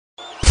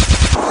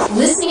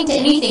Listening to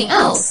anything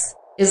else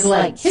is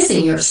like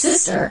kissing your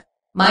sister.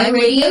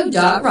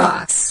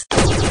 MyRadio.Rocks.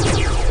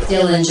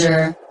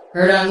 Dillenger.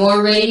 Heard on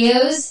more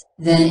radios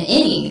than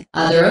any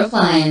other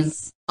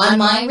appliance. On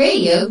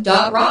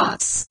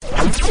MyRadio.Rocks.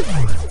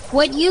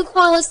 What you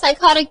call a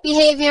psychotic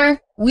behavior,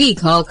 we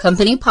call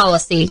company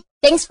policy.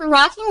 Thanks for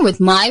rocking with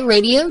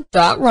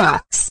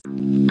MyRadio.Rocks.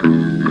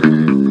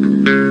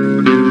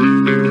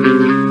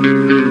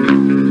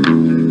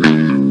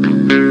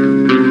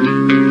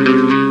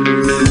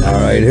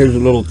 Alright, here's a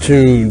little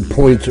tune,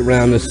 Points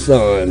Around the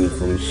Sun,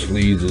 from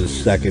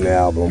Sleaze's second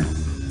album.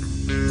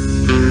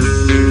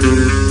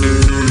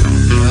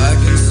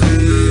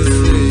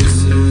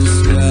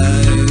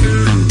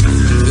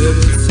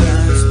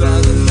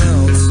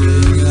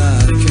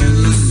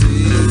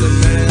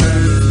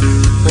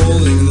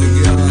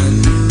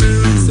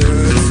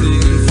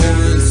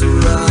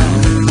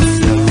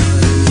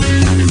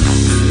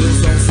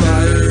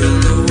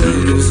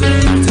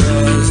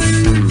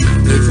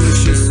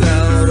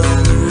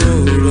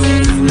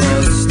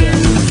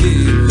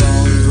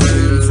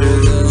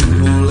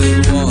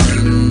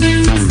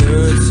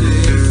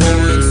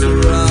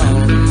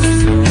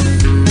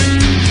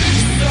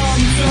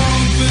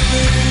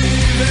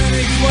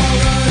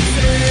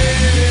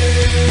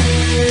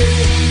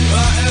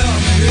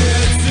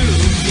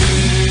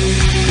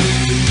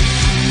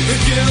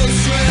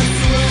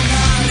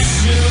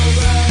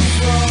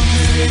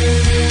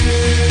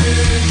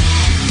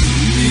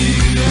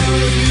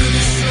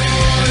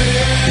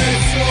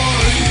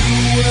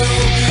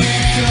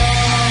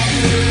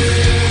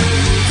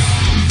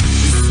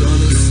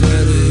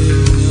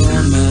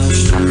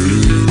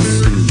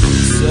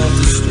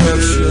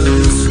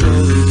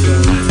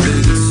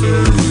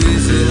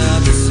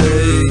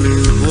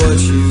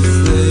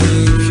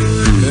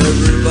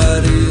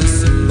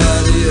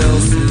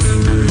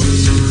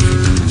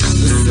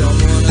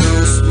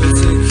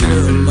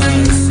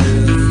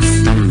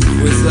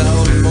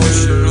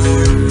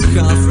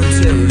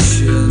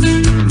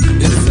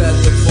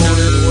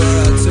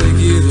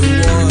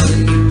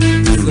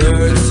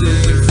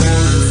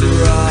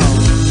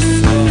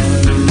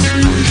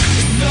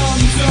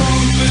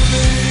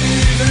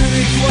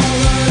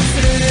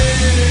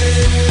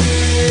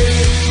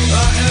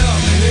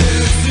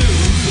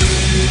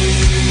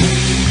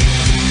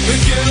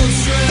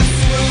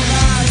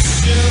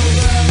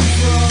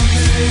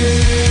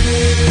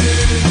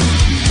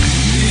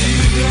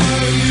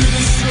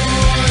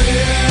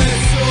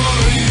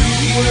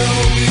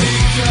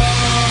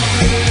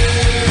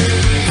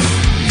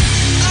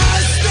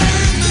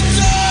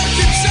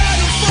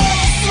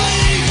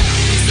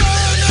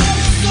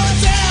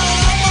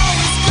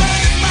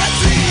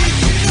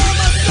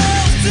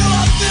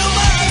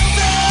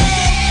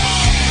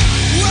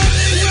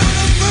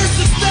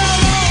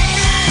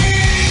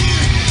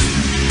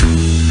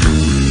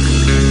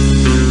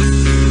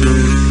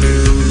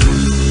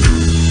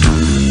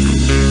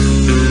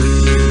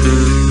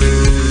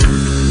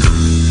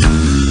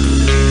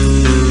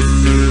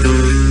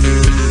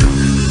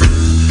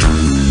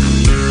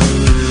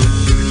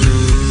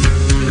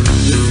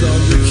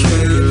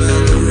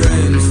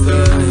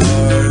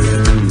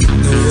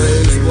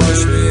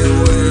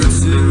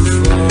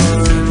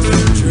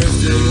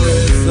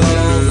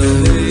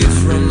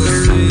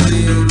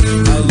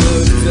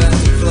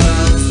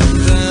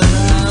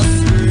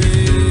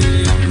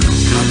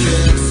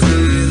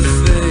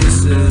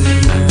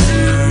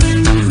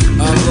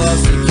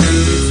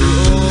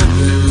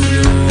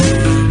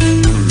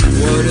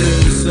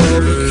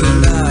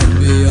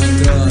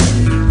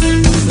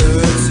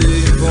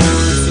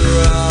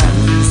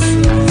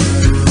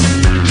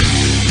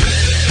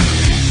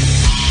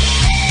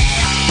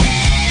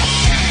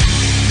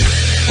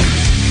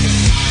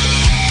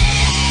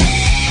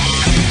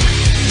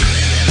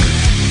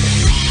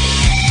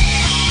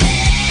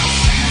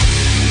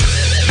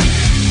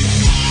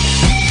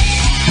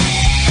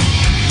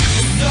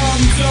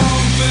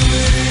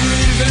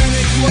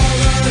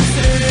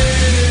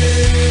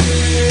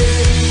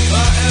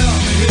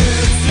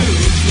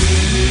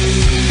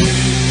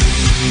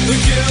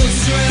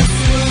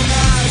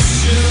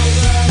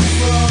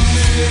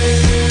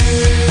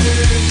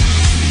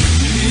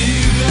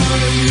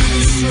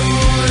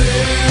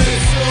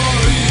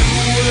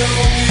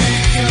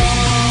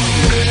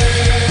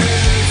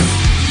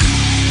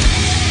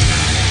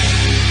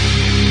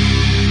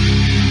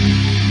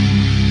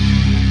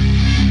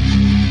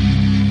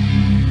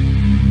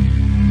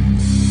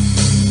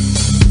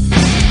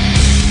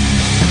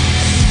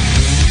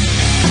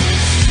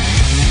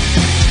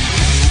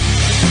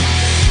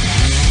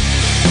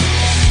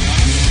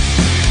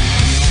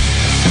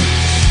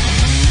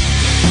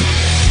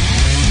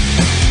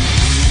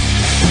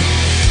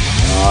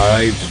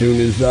 As soon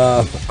as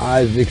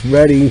Isaac's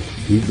ready,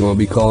 he's going to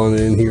be calling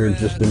in here in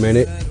just a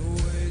minute.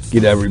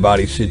 Get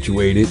everybody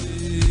situated.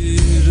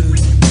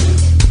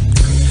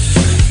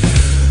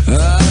 I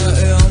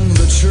am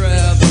the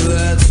trap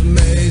that's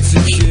made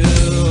to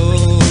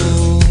kill.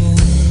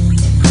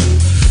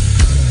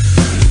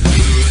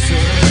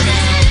 Turn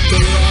out the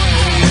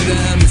light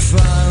and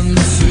find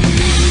the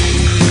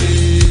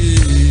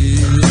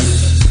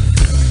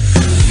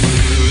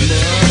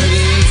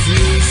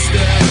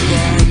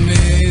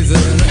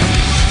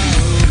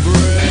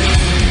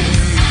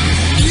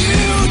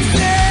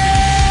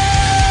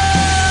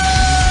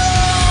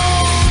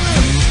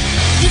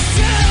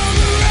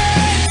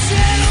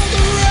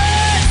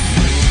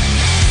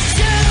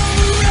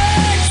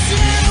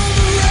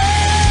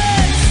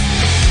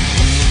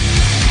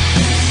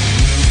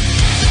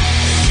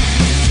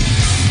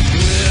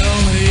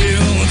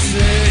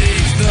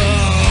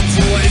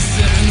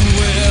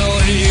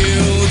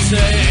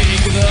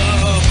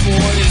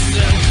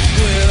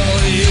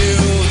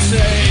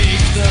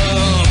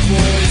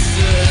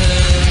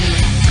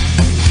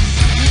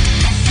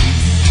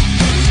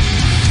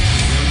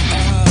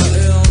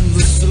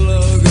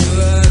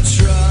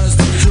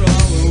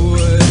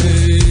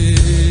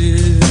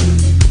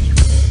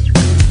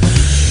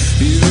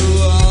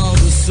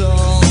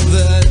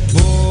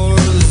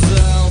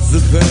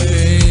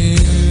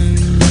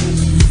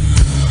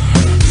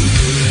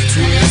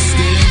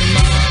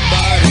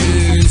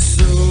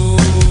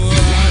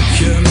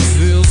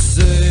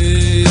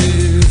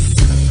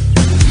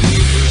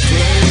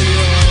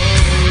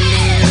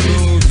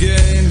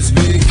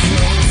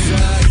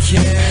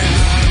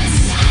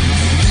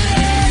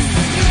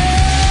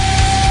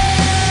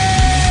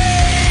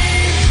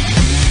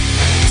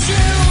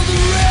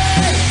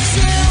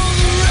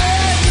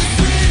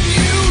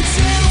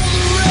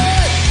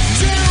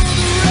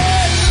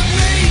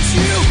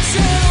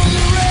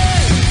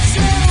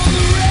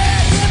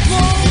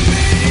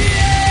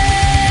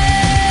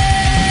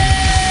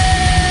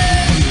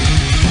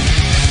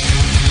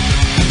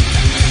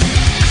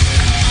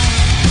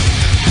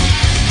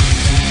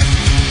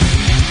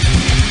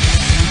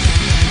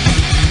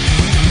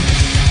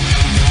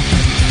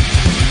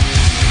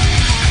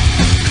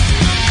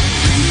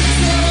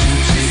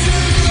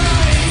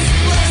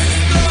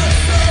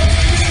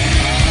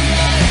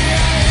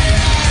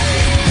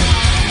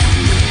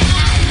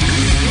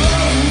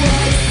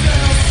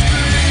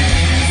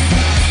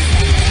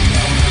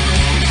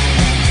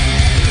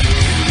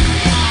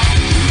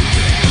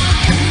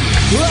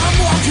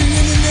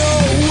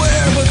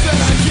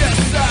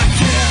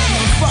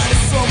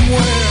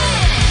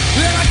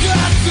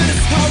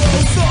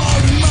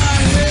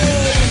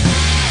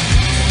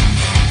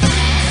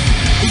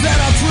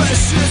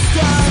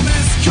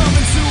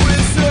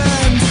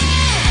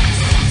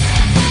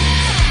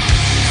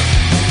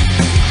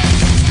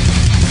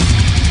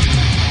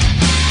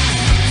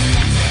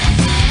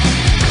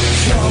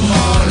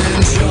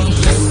morning jump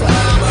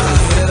inside my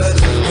head.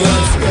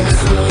 Let's go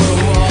for a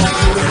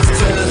walk with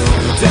death.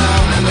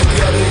 Down in the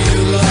gutter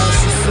you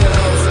lost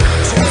yourself.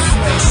 Just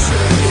make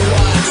sure you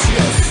watch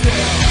your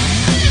step.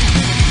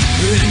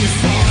 And you're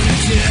falling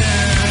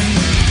again.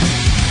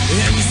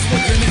 And you're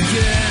slipping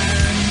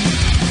again.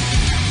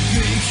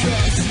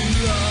 Because you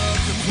love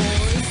the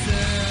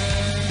poison.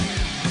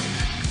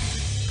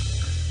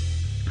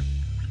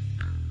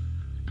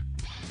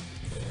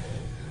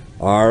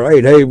 All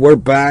right, hey, we're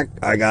back.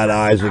 I got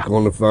Isaac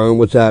on the phone.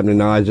 What's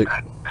happening, Isaac?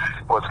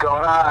 What's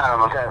going on?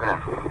 What's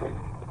happening?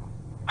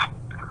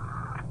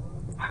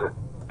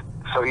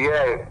 So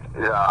yeah,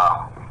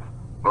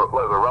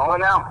 we're rolling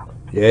now?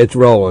 Yeah, it's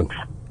rolling.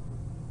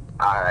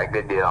 Alright,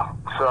 good deal.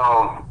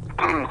 So,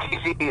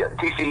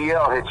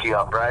 T.C.E.L hit you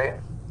up, right?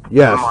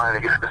 Yes. I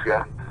wanted to get this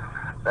guy.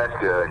 That's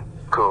good.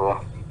 Cool.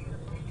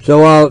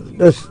 So,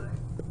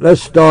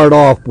 let's start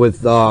off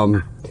with,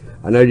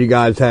 I know you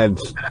guys had,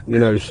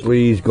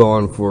 sleaze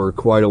going for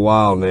quite a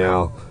while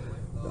now.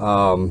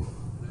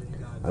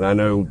 And I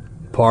know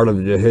part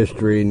of the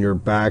history and your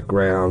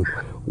background.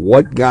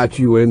 What got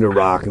you into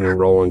rocking and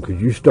rolling?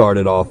 Because you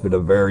started off at a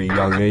very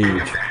young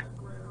age.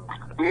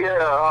 Yeah,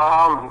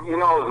 it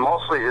was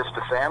mostly just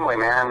the family,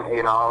 man.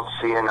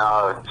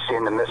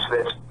 Seeing the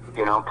Misfits,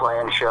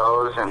 playing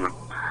shows, and when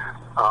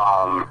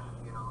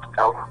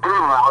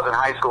I was in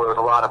high school, there was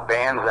a lot of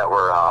bands that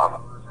were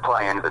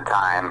playing at the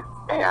time,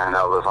 and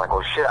I was like,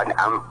 well, shit,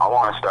 I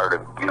want to start a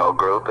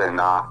group, and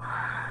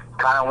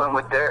kind of went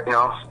with their,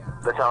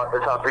 that's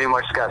how pretty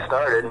much got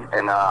started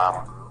in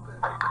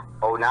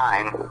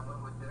 2009,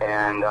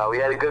 and we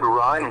had a good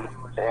run,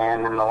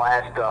 and in the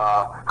last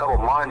couple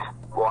of months,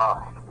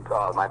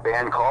 my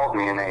band called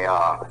me, and they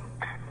all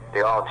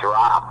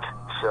dropped,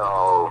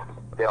 so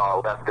they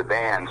all left the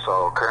band.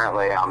 So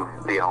currently, I'm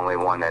the only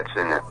one that's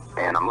in it,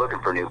 and I'm looking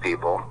for new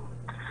people.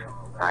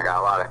 And I got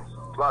a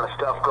lot of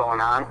stuff going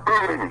on.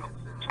 I'm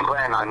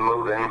planning on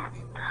moving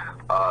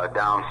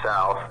down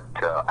south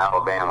to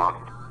Alabama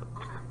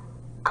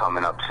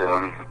coming up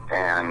soon,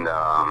 and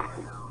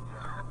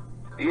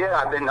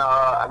yeah,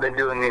 I've been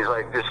doing these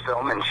just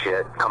filming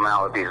shit, coming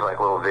out with these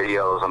little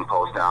videos I'm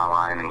posting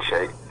online and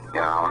shit,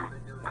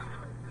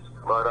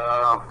 But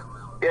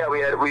yeah, we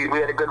had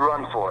a good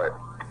run for it,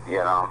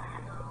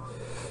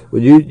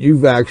 Well,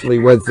 you've actually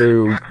went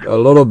through a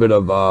little bit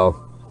of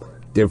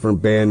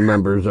different band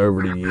members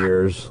over the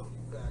years.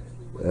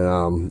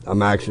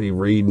 I'm actually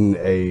reading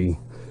a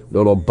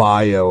little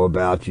bio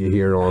about you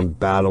here on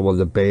Battle of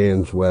the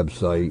Bands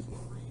website.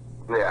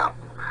 Yeah.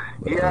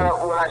 Yeah,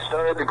 when I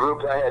started the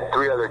group, I had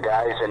 3 other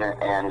guys in it,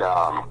 and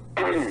I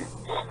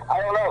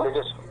don't know, they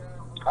just,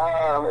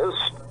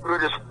 we were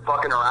just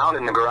fucking around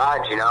in the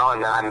garage, and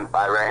then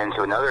I ran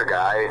into another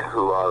guy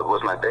who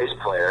was my bass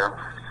player,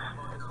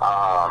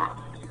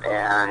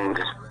 and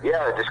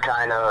yeah, that's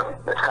kind of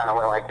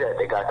went like that.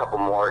 They got a couple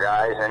more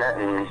guys in it,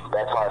 and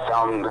that's how I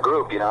found the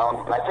group, And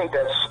I think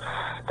that's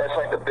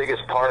the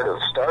biggest part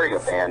of starting a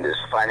band is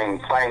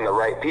finding the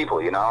right people,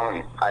 And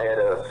I had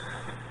to,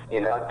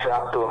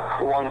 drop the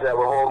ones that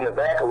were holding it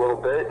back a little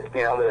bit,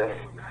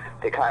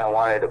 they kind of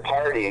wanted to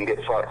party and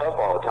get fucked up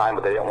all the time,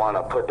 but they didn't want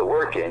to put the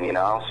work in,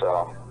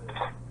 so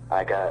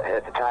at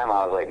the time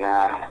I was like,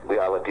 nah, we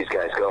gotta let these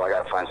guys go. I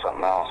gotta find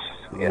something else,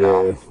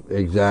 Yeah,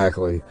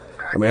 exactly.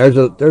 I mean,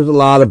 there's a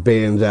lot of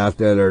bands out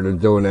there that are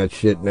doing that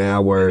shit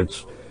now where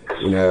it's,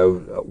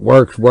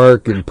 work's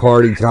work and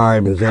party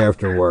time is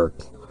after work.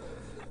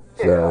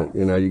 So,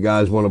 you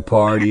guys want to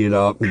party it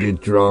up and get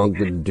drunk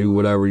and do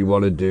whatever you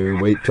want to do.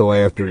 Wait till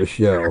after the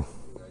show.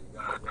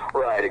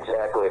 Right,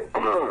 exactly.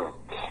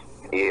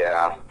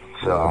 Yeah.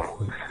 So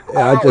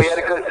yeah, we had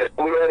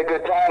a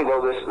good time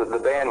though. The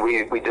band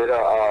we did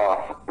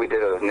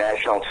a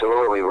national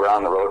tour. We were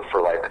on the road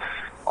for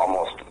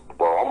almost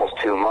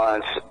 2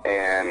 months,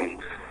 and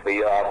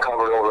we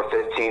covered over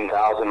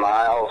 15,000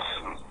 miles.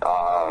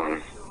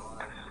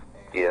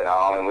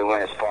 And we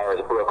went as far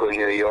as Brooklyn,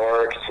 New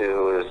York,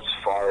 to as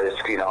far as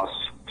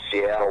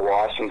Seattle,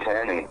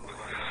 Washington, and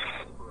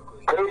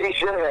crazy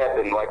shit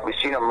happened. We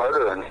seen a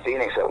murder in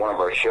Phoenix at one of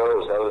our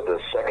shows. That was the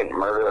second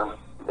murder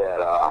that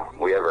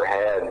we ever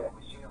had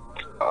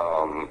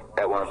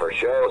at one of our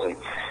shows, and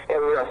yeah,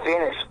 we were in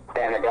Phoenix,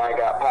 and a guy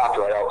got popped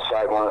right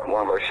outside one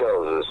of our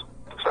shows. It was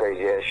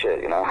crazy ass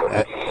shit,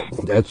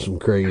 That's some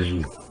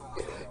crazy.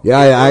 Yeah,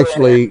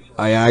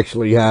 I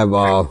actually have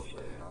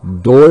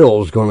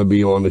Doyle's going to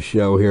be on the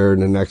show here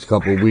in the next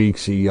couple of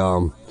weeks.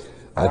 Cool.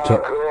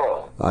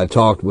 I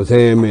talked with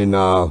him and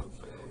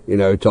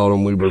told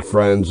him we were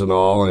friends and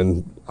all,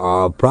 and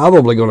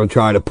probably going to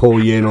try to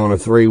pull you in on a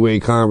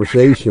 3-way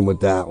conversation with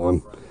that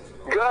one.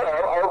 Good.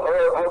 I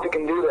hope you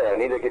can do that. I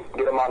need to get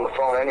him on the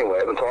phone anyway. I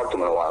haven't talked to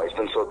him in a while. He's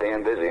been so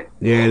damn busy.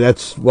 Yeah,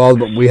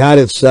 we had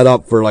it set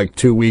up for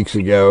 2 weeks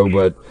ago,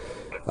 but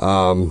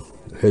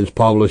his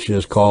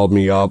publishers called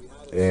me up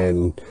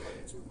and,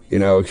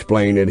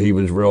 explained that he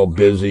was real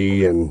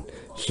busy, and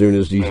as soon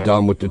as he's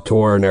done with the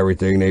tour and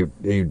everything,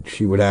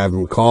 she would have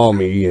him call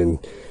me, and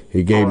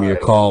he gave me a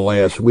call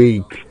last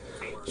week.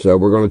 So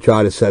we're going to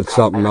try to set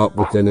something up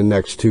within the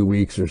next 2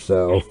 weeks or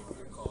so.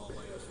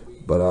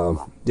 But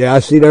yeah, I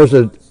see.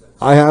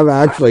 I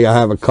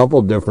have a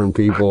couple different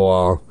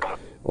people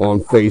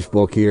on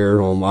Facebook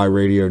here on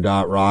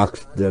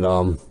MyRadio.Rocks that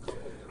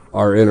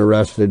are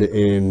interested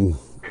in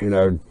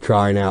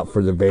trying out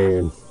for the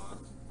band.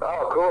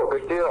 Oh, cool,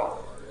 big deal.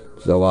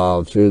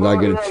 So as soon as I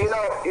get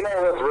you know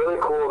what's really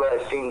cool that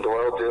I've seen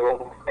Doyle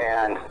do,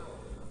 and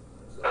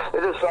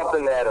this is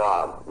something that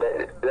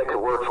could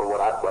work for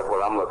what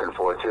I'm looking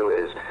for too.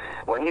 Is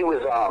when he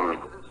was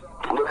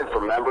looking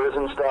for members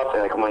and stuff,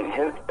 and like when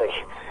him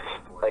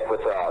like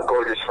with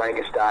Gorgeous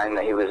Frankenstein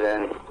that he was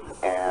in,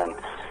 and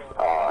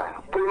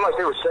pretty much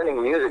they were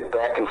sending music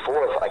back and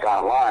forth like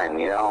online.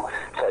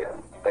 It's like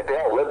they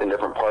all lived in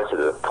different parts of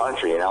the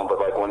country, but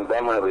like when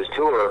it was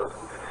tour,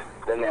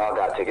 then they all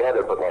got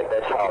together. But like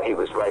that's how he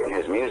was writing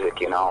his music.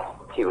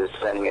 He was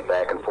sending it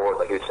back and forth.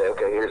 Like he'd say,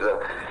 okay, here's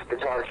the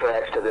guitar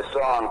tracks to this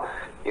song.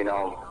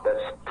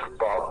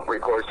 Let's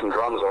record some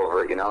drums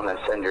over it. And then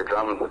send your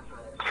drum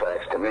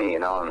tracks to me.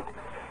 And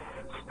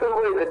it's a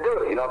good way to do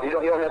it. You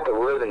don't have to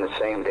live in the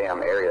same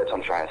damn area. That's what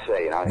I'm trying to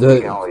say.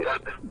 You can always.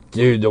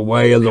 Dude, the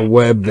way of the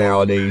web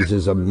nowadays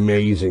is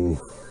amazing.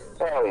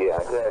 Oh yeah,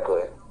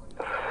 exactly.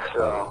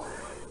 So,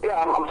 yeah,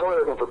 I'm totally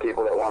looking for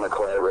people that want to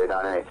collaborate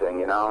on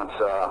anything,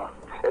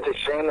 It's a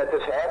shame that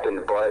this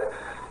happened, but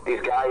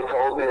these guys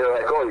told me, they're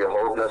like, oh, you're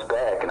holding us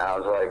back. And I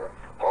was like,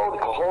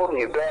 holding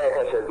you back?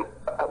 I said,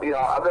 I've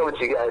been with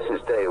you guys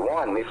since day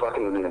one. We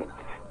fucking been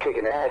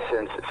kicking ass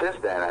since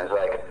then. I was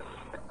like,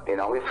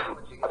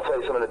 I'll tell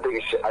you some of the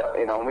biggest shit.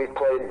 We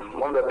played,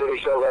 one of the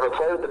biggest shows I ever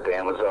played with the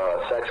band was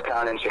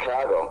SexCon in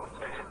Chicago.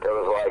 There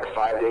was like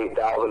 5,000 to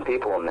 8,000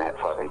 people in that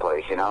fucking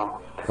place,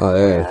 Oh,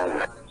 yeah.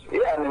 And,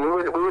 yeah, I mean, we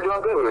were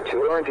doing good. We were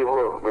touring.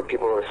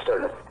 People were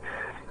starting to,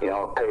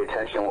 pay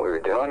attention to what we were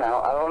doing. I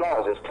don't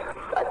know.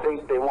 I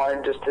think they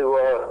wanted just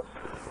to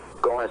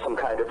go into some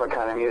different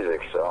kind of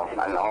music. So, all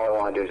I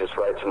want to do is just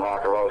write some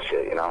rock and roll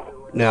shit,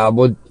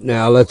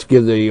 Now let's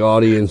give the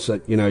audience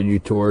that you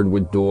toured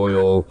with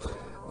Doyle.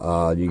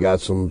 You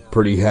got some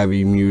pretty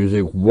heavy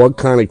music. What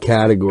kind of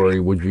category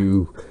would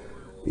you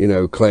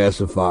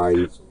classify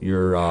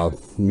your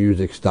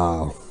music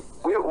style?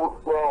 Well,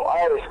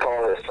 I always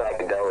call it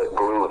psychedelic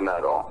groove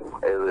metal.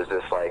 It was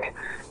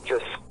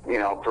just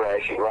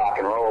thrashy rock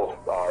and roll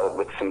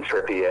with some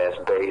trippy ass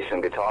bass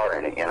and guitar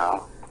in it,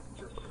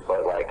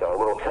 But like a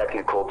little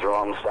technical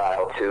drum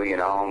style too,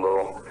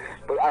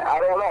 But I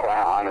don't know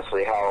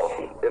honestly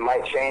how it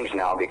might change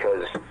now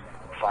because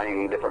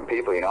finding different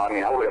people,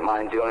 I wouldn't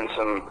mind doing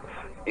some,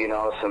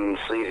 some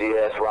sleazy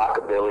ass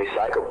rockabilly,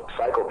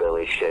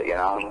 psychobilly shit, I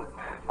don't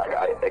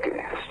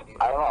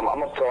know.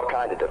 I'm up to all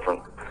kinds of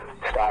different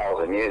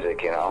styles of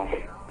music,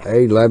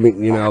 Hey, a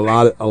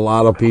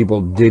lot of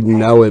people didn't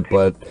know it,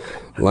 but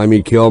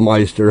Lemmy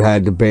Kilmister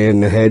had the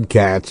band the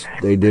Headcats.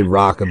 They did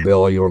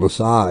rockabilly on the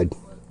side.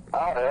 Oh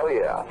hell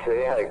yeah!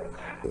 See,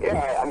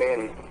 I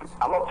mean,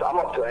 I'm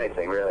up to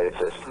anything really. It's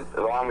just as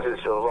long as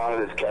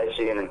it's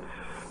catchy and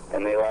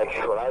they like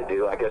what I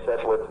do. I guess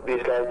that's what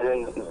these guys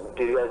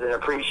didn't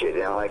appreciate.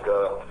 Like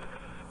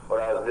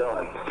what I was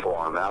doing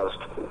for them. I was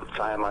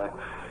trying my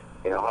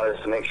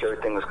hardest to make sure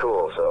everything was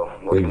cool. So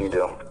what can you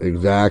do?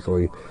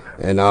 Exactly.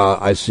 And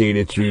I see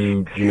that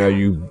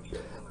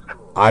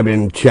I've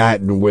been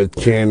chatting with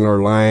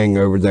Chandler Lang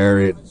over there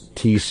at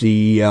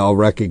T.C.E.L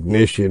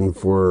recognition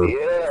for, my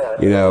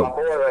boy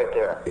right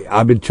there.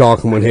 I've been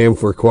talking with him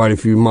for quite a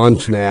few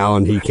months now,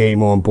 and he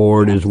came on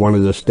board as one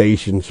of the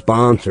station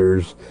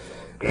sponsors.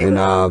 And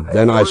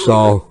then I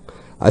saw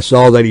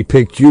that he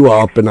picked you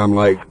up, and I'm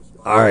like,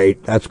 all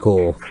right, that's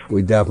cool.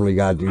 We definitely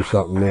got to do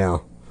something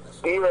now.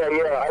 Yeah.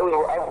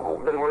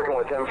 I've been working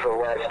with him for the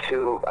last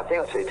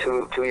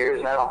two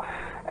years now,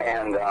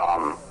 and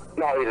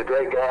no, he's a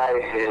great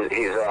guy.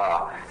 He's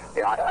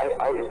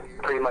I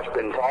pretty much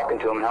been talking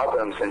to him,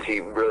 helping him since he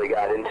really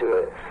got into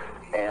it,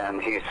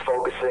 and he's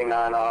focusing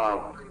on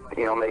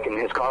making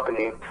his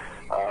company.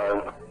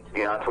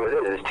 That's what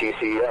it is.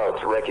 T.C.E.L.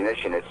 It's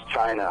recognition. It's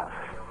trying to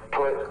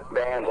put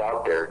bands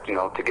out there,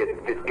 to get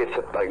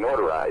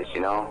notarized,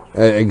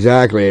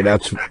 Exactly.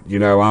 That's,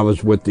 I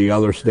was with the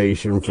other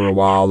station for a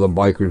while, the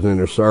Bikers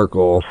Inner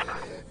Circle,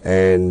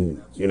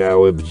 and, it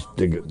was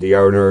the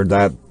owner of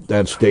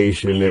that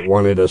station that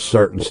wanted a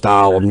certain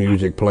style of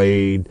music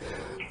played,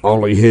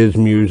 only his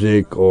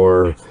music,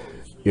 or,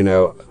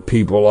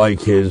 people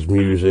like his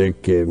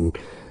music, and,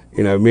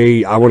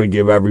 me, I want to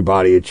give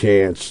everybody a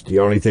chance. The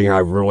only thing I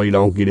really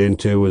don't get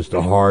into is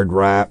the hard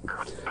rap.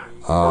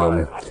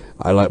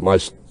 I let my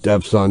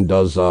stepson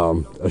does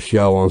a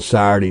show on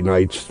Saturday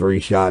nights, 3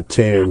 Shot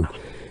 10,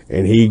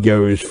 and he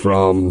goes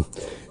from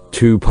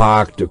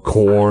Tupac to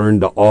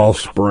Korn to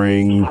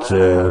Offspring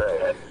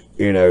to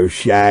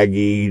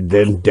Shaggy,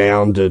 then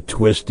down to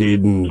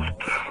Twisted and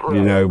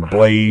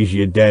Blaze,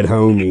 You Dead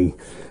Homie,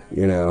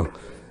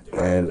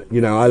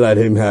 and I let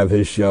him have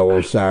his show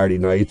on Saturday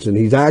nights, and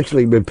he's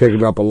actually been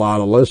picking up a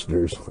lot of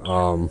listeners.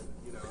 I'm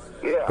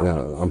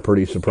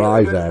pretty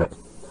surprised at it.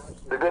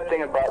 The good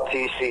thing about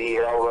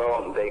T.C.E.L,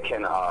 though, they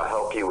can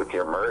help you with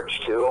your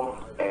merch, too.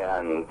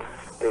 and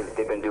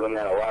they've been doing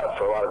that a lot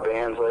for a lot of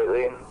bands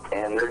lately,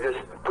 and they're just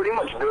pretty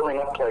much building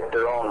up like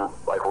their own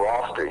like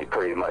roster,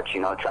 pretty much, you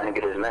know, trying to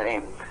get as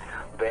many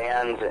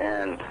bands,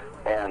 and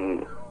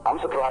I'm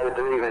surprised that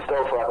they're even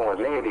still fucking with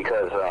me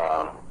because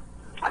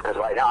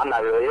right now I'm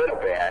not really in a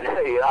band.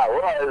 Yeah, I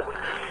was,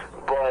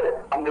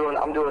 but I'm doing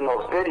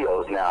those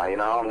videos now, you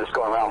know. I'm just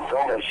going around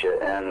filming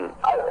shit, and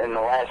in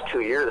the last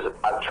 2 years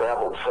I've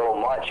traveled so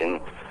much, and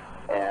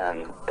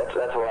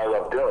that's what I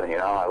love doing, you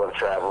know. I love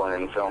traveling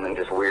and filming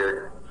just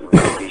weird,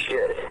 goofy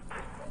shit.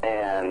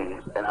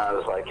 And I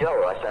was like, yo,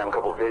 I sent them a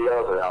couple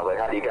videos, and I was like,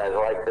 how do you guys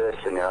like this?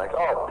 And they're like,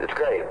 oh, it's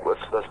great.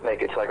 Let's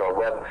make it like a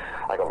vlog,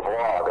 like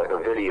a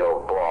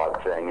video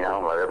blog thing, you know,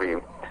 where every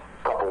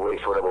couple of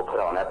weeks, whatever, we'll put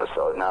out an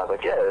episode. And I was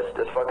like, yeah,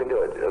 let's fucking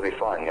do it. It'll be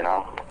fun, you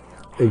know.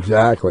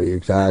 Exactly.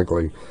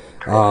 Then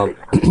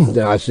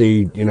I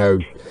see, you know,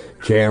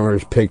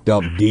 Chandler's picked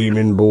up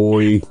Demon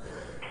Boy.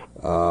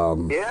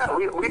 Yeah,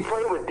 we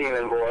played with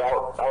Demon Boy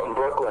out in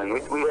Brooklyn.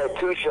 We had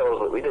 2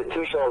 shows. We did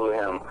 2 shows with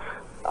him.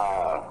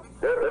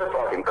 They're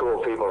fucking cool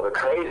people. They're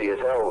crazy as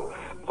hell,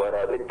 but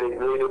they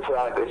really do put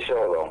on a good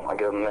show, though. I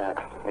give them that.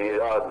 And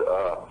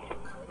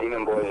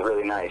Demon Boy's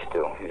really nice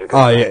too.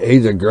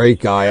 He's a great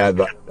guy.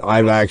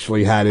 I've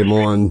actually had him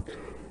on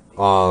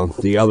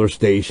the other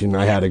station.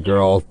 I had a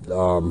girl.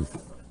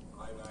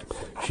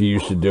 She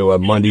used to do a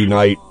Monday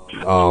night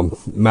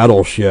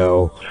metal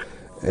show,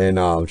 and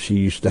she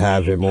used to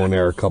have him on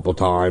there a couple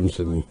times,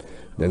 and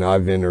then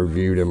I've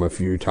interviewed him a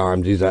few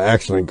times. He's an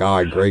excellent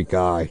guy, great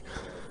guy.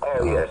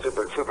 Oh yeah,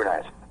 super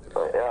nice.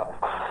 But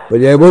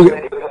yeah, we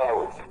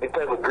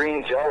played with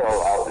Green Jello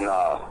out in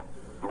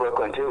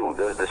Brooklyn too.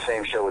 There's the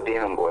same show with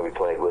Demon Boy. We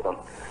played with him,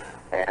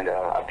 and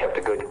I've kept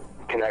a good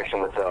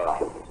connection with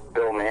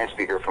Bill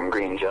Manspeaker from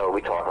Green Jello.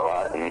 We talk a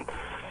lot, and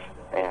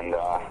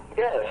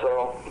yeah,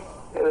 so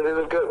it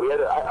was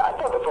good. I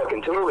thought the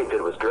fucking tour we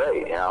did was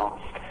great, you know,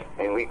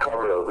 and we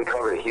covered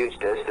a huge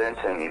distance,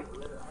 and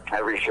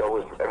every show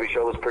was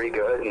pretty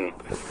good, and.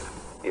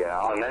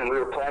 Yeah, and then we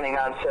were planning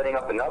on setting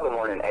up another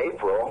one in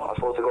April. I was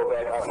supposed to go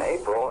back out in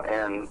April,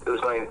 and it was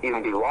going to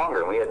even be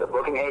longer. We had the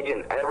booking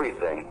agent,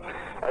 everything.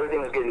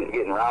 Everything was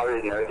getting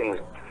routed, and everything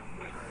was,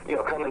 you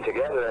know, coming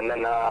together. And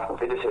then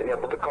they just hit me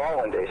up with the call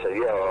one day, said,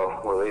 yeah,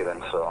 well, we're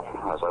leaving. So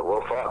I was like,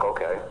 well, fuck,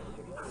 okay.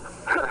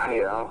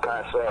 You know,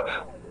 kind of sucks.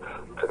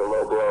 Took a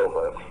low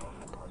blow,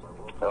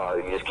 but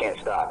you just can't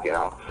stop, you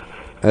know.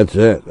 That's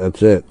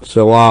it.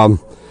 So, I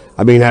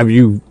mean, have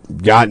you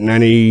gotten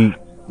any,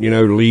 you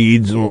know,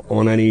 leads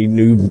on any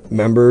new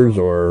members,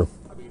 or?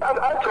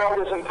 I've talked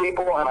to some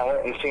people, and I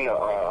went and seen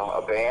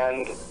a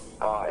band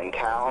in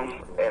town,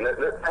 and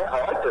I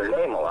like their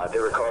name a lot. They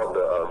were called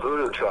the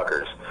Voodoo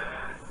Truckers,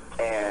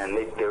 and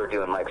they were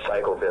doing like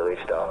psychobilly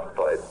stuff.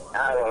 But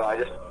I don't know.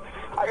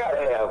 I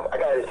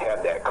gotta just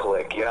have that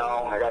click, you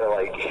know. I gotta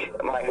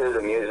when I hear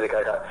the music,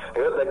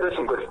 there's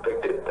some good,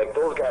 like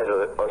those guys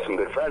are some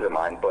good friends of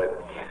mine,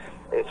 but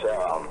it's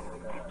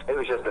it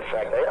was just the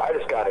fact that I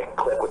just got to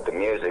click with the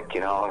music,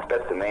 you know.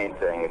 That's the main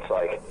thing. It's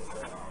like,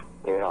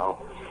 you know,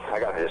 I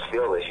got to just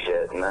feel this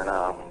shit and then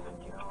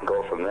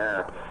go from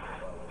there.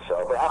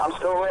 So, but I'm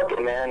still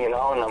working, man, you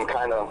know, and I'm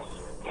kind of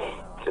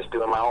just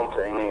doing my own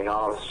thing, you know.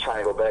 I was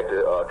trying to go back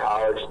to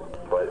college,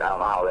 but I don't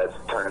know how that's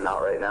turning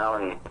out right now.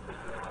 And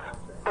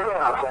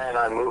I'm planning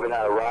on moving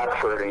out of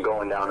Rockford and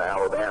going down to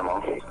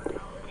Alabama.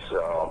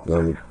 So,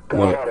 got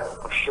a lot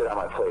of shit on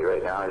my plate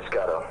right now. I just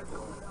got to...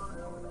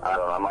 I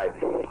don't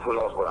know, who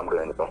knows what I'm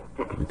going to do.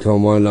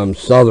 Become one of them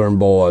southern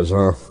boys,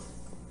 huh?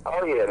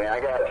 Oh, yeah, man, I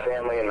got a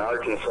family in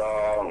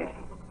Arkansas, and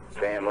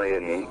family,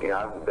 and, you know,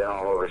 I've been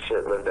all over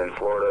shit, lived in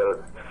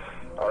Florida,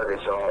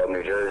 Arkansas,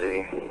 New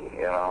Jersey,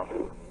 you know,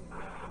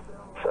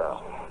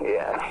 so,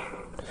 yeah.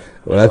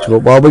 Well, that's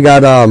what, well, we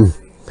got,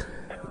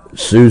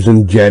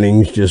 Susan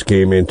Jennings just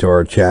came into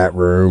our chat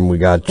room. We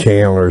got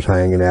Chandler's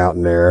hanging out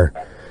in there.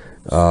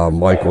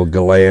 Michael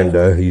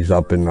Galanda, he's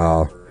up in,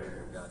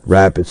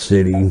 Rapid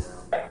City.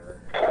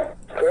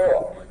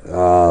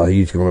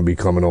 He's going to be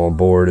coming on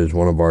board as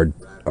one of our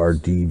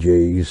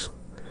DJs.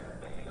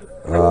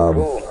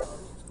 Cool.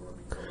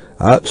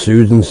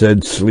 Susan said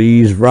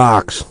Sleaze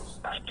rocks.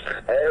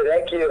 Hey,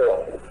 thank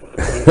you.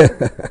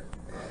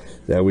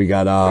 Then we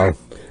got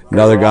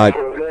another guy.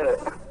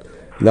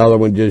 Another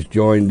one just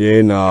joined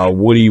in,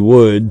 Woody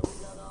Wood.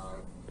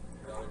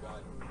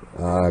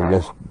 I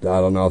guess, I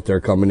don't know if they're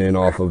coming in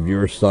off of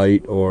your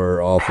site or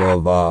off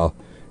of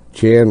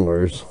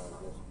Chandler's.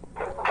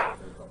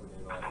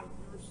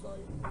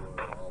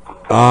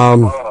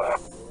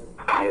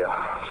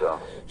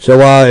 So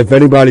if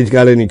anybody's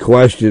got any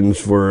questions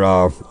for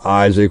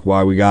Isaac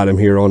while we got him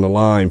here on the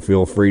line,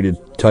 feel free to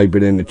type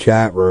it in the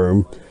chat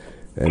room,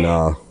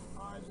 and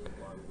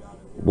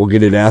we'll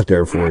get it out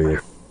there for you.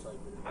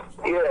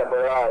 Yeah,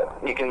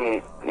 but you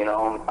can, you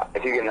know,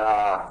 if you can,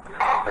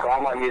 like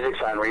all my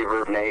music's on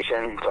Reverb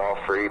Nation. It's all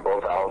free,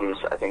 both albums.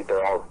 I think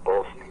they're all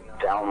both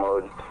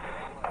download.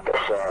 That's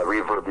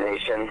Reverb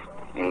Nation,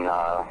 and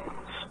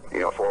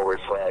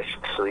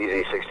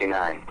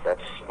 /Sleazy69.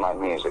 That's my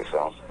music,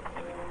 so.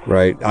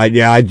 Right.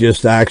 I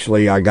just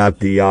actually I got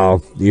the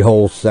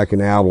whole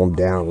second album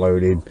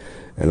downloaded,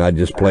 and I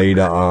just played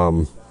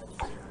a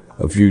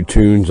few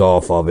tunes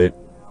off of it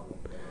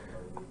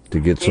to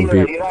get some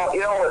people. You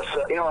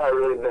know what I've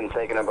really been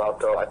thinking about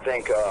though. I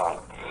think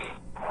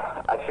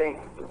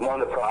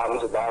one of the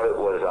problems about it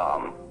was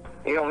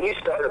when you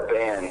start a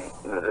band,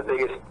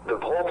 the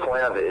whole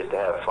point of it is to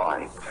have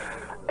fun,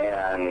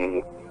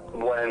 and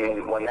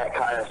when that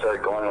kind of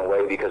started going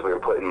away because we were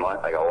putting a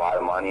lot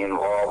of money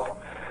involved.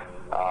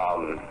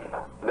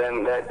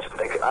 Then that's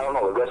like, I don't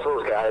know, the rest of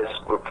those guys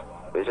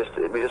we just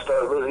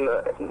started losing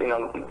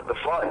the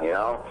fun,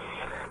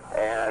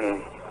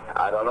 and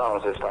I don't know,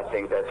 I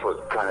think that's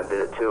what kind of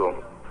did it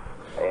too.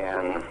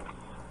 And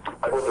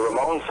like what the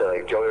Ramones said,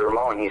 like Joey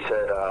Ramone, he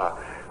said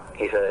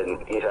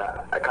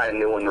I kind of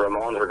knew when the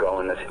Ramones were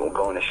going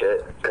to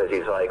shit, because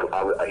he's like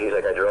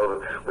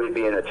we'd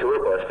be in a tour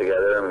bus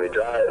together and we'd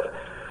drive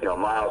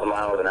miles and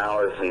miles and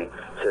hours and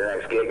to the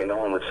next gig, and no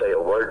one would say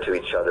a word to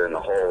each other in the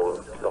whole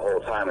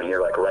time, and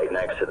you're like right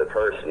next to the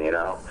person,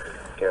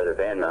 you're the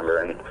band member,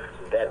 and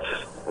that's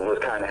what was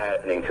kind of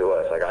happening to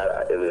us. Like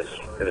it was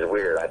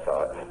weird. I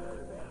thought,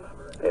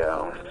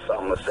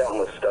 something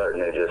was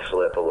starting to just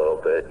slip a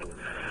little bit,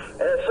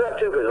 and it sucked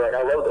too, because like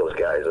I love those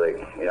guys,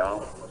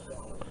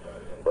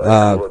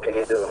 But what can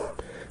you do?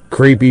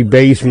 Creepy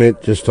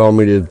Basement just told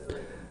me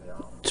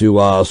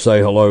to say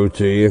hello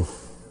to you.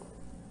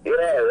 Yeah,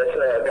 that's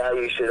a guy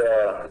you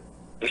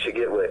should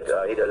get with.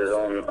 He does his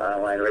own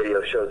online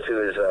radio show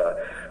too. Is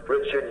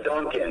Richard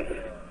Duncan.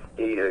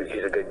 He's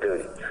a good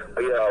dude.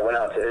 We went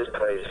out to his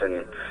place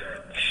and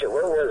shit.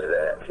 Where was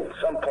that?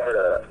 Some part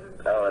of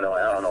I don't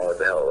know what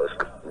the hell it was.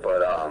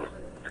 But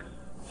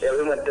yeah,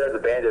 we went there. The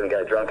band and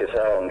got drunk as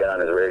hell and got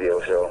on his radio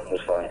show. It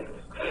was fun.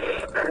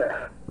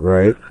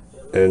 Right.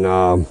 And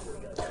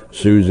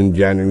Susan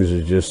Jennings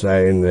is just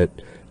saying that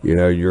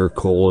you're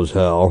cool as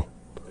hell.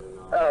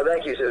 Oh,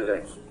 thank you,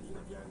 Susan.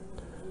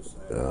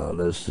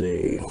 Let's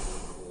see.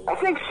 I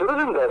think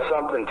Susan does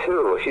something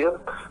too.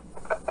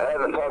 I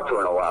haven't talked to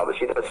her in a while, but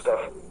she does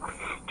stuff.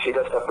 She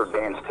does stuff for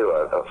bands too.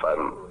 If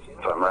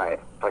I'm right,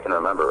 if I can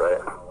remember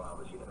right.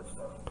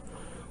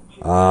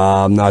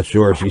 I'm not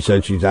sure. She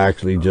said she's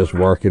actually just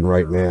working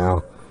right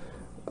now,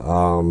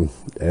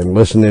 and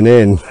listening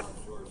in.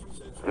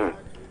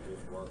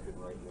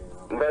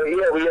 But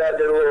yeah, we did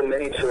a little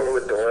mini tour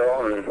with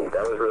Doyle, and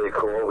that was really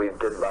cool. We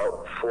did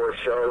about 4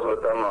 shows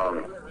with them.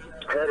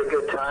 Had a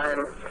good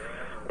time.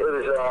 It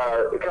was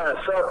it kind of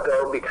sucked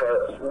though,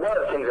 because one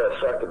of the things that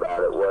sucked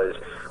about it was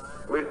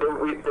we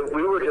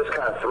were just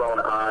kind of thrown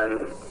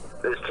on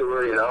this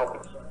tour, and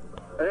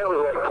it was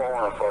like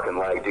pulling a fucking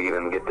leg to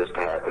even get this to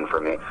happen for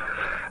me.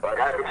 Like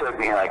it took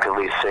me like at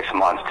least 6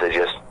 months to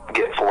just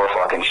get 4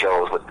 fucking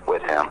shows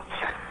with him,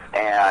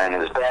 and it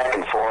was back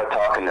and forth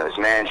talking to his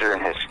manager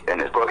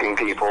and his booking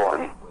people,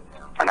 and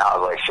I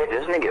was like, shit,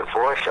 doesn't he get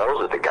 4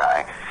 shows with the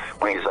guy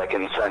when he's like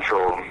in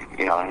central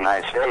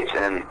United States?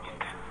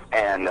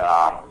 And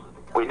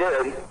we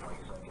did,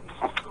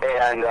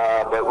 and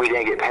but we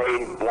didn't get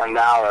paid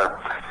 $1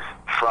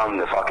 from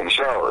the fucking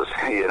shows,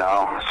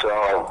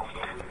 So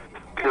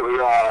here we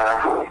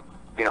are,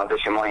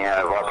 dishing money out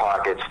of our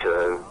pockets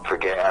for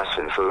gas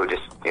and food.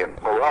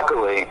 But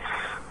luckily,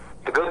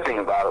 the good thing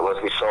about it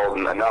was we sold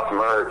enough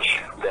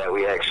merch that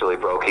we actually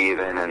broke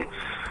even,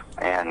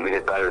 and we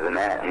did better than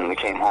that, and we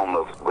came home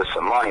with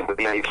some money. But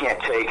you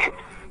can't take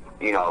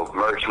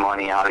merch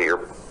money out of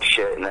your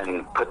shit and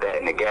then put that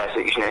in the gas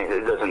station.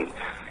 It doesn't,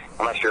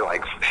 unless you're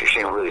like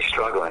really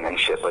struggling and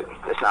shit. But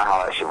it's not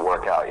how that should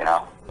work out,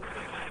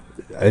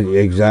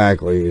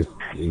 Exactly.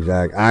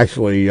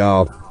 Actually,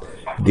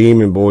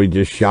 Demon Boy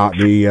just shot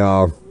me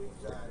a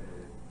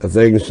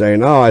thing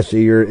saying, "Oh, I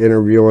see you're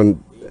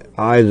interviewing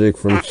Isaac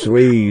from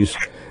Sleaze.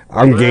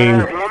 I'm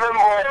game."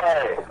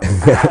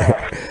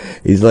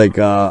 He's like,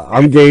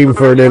 "I'm game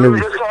for an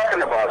interview."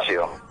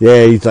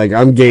 Yeah, he's like,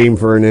 "I'm game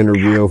for an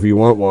interview if you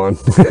want one."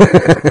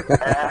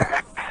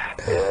 Yeah,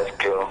 that's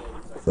cool.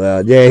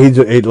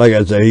 Yeah, like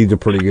I said, he's a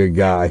pretty good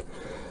guy.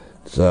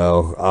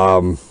 So, I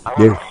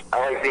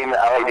like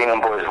Demon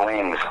Boy's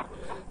Wings.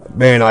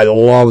 Man, I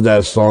love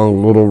that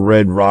song, Little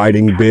Red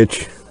Riding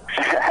Bitch.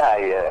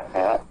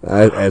 Yeah.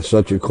 That's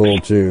such a cool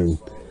tune.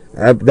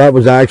 That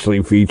was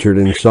actually featured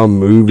in some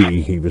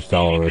movie, he was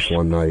telling us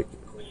one night.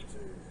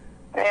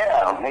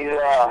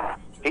 Yeah,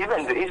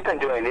 he's been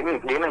doing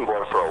Demon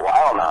Boy for a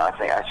while now. I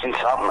think I've seen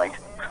something like,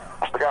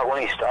 I forgot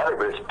when he started,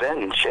 but it's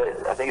been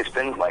I think it's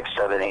been like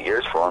 7-8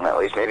 years for him at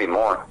least, maybe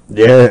more.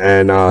 Yeah,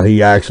 and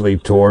he actually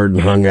toured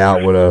and hung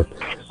out with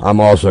I'm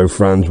also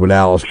friends with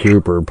Alice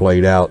Cooper.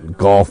 Played out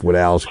golf with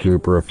Alice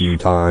Cooper a few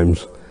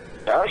times.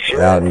 Oh shit!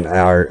 Out in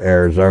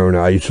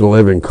Arizona. I used to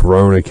live in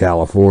Corona,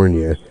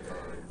 California,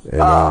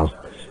 and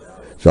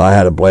so I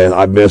had a blast.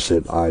 I miss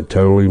it. I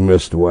totally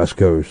miss the West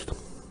Coast.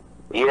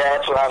 Yeah,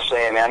 that's what I'm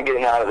saying, man. I'm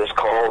getting out of this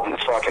cold and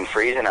it's fucking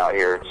freezing out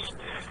here.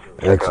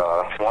 It's like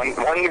 1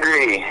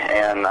 degree,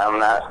 and I don't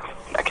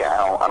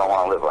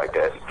want to live like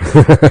that.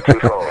 It's too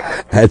cold.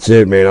 That's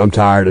it, man. I'm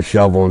tired of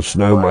shoveling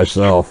snow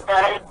myself.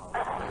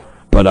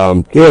 But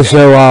yeah,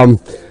 so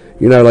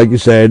like you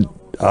said,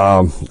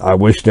 I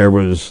wish there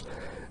was,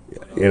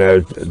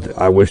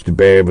 I wish the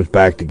band was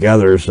back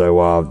together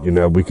so,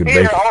 we could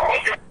make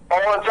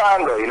all the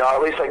time though,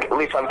 at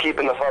least I'm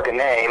keeping the fucking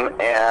name,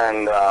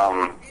 and,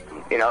 I'm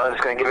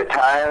just going to give it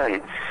time,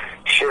 and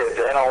shit, if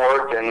that don't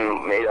work,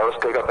 then maybe I'll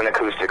just pick up an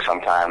acoustic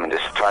sometime and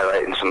just try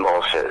writing some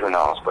bullshit, who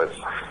knows, but...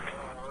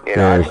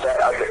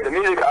 the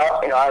music,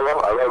 I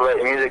love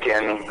writing music,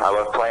 and I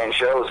love playing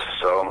shows,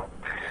 so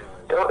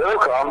it'll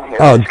come.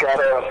 I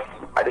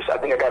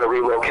think I gotta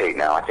relocate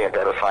now. I think I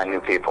gotta find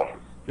new people.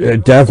 Yeah,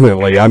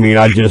 definitely. I mean,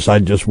 I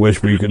just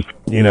wish we could,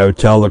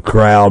 tell the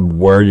crowd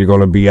where you're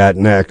going to be at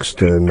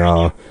next, and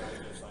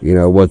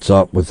what's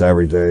up with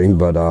everything.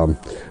 But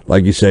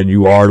like you said,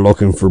 you are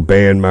looking for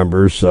band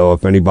members, so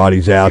if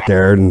anybody's out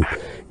there and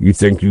you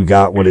think you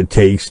got what it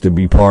takes to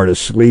be part of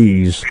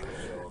Sleaze,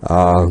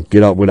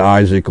 get up with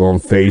Isaac on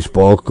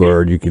Facebook,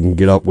 or you can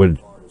get up with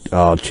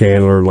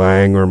Chandler,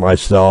 Lang, or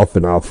myself,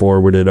 and I'll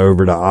forward it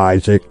over to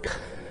Isaac,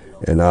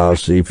 and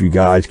see if you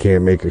guys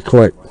can't make a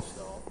click.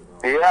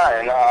 Yeah,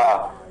 and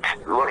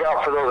look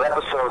out for those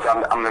episodes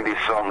I'm going to be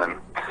filming,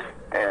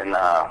 and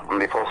I'm going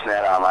to be posting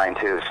that online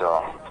too,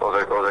 so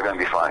those are going to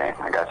be funny.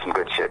 I got some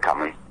good shit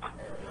coming.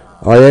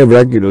 Oh yeah,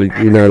 regularly,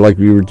 like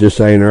you were just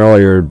saying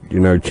earlier,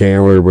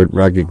 Chandler with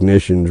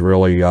Recognition's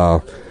really,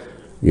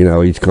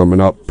 he's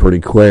coming up pretty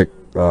quick,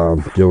 now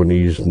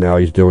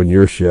he's doing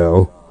your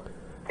show.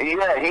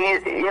 Yeah,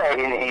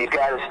 he's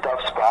got his stuff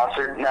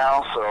sponsored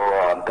now, so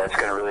that's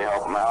going to really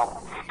help him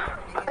out.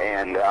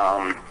 And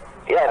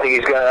I think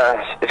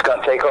it's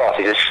gonna take off.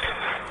 If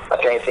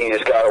anything, you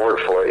just gotta work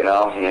for it,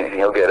 and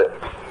he'll get it.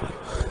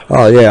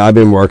 Oh yeah, I've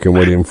been working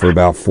with him for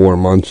about 4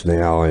 months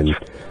now, and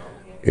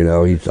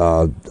he's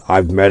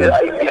I've met him.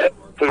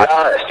 He's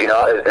honest, and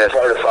it's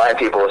hard to find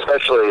people,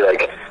 especially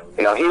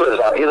he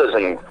lives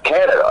in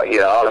Canada,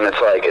 and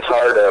it's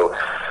hard to,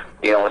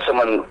 when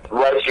someone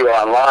writes you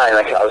online,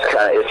 I was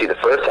kind of iffy the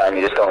first time,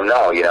 you just don't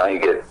know, you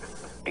get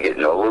a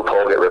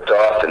loophole, get ripped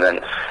off, and then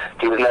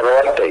he was never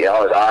like that, he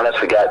was honest.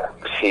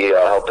 He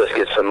helped us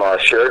get some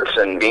shirts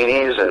and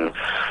beanies, and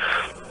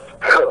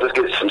helped us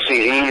get some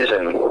CDs,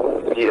 and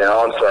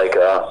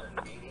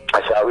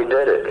that's how we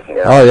did it.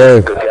 Oh yeah,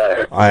 good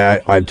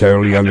guy. I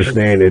totally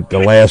understand it. The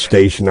last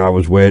station I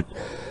was with,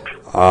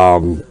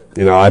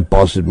 I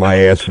busted my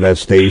ass for that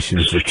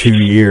station for 2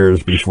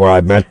 years before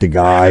I met the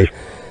guy,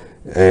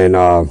 and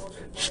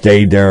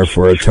stayed there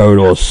for a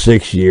total of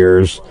 6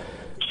 years.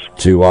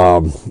 We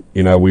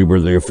were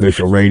the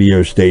official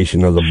radio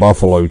station of the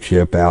Buffalo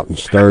Chip out in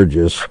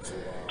Sturgis,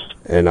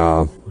 and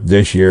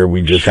this year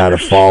we just had a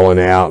falling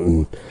out,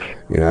 and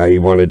he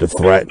wanted to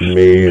threaten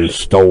me and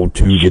stole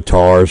 2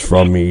 guitars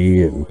from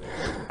me and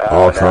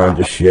all kinds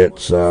of shit.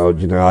 So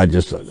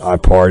I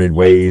parted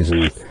ways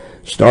and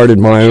started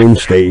my own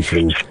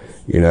station.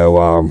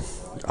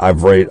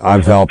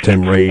 I've helped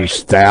him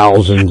raise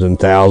thousands and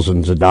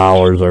thousands of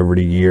dollars over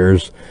the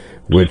years,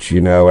 which,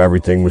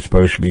 everything was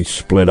supposed to be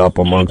split up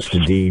amongst the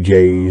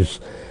DJs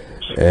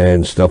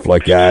and stuff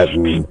like that,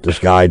 and this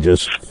guy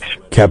just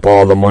kept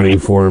all the money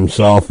for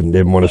himself and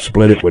didn't want to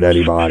split it with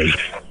anybody.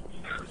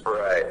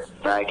 Right.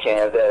 I can't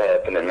have that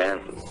happening, man.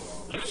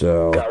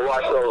 So gotta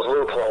watch those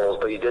loopholes,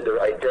 but you did the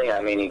right thing. I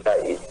mean, you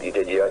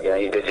did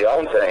your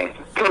own thing.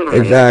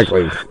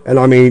 Exactly. And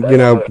I mean,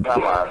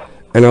 come on.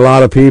 And a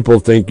lot of people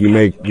think you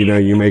make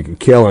a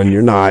killing.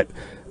 You're not.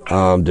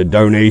 The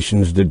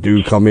donations that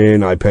do come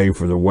in, I pay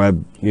for the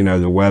web,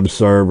 the web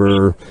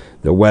server,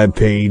 the web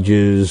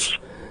pages,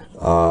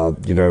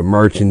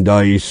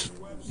 merchandise,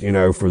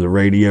 for the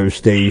radio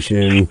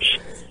station.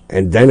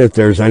 And then if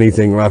there's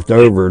anything left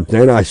over,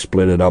 then I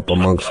split it up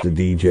amongst the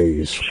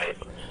DJs.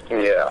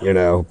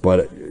 Yeah.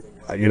 But,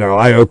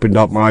 I opened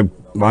up my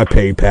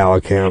PayPal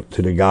account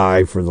to the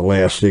guy for the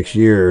last 6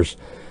 years.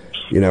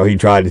 He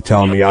tried to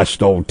tell me I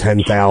stole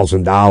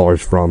 $10,000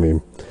 from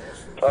him.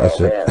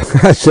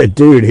 I said,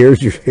 dude,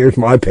 here's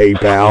my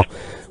PayPal.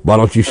 Why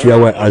don't you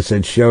show it? I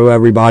said, show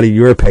everybody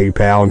your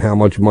PayPal and how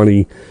much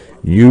money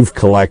you've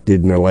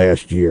collected in the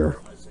last year.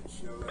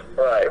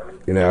 Right.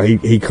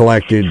 He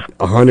collected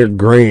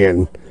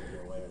 $100,000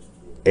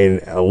 in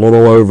a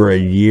little over a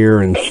year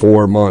and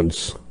 4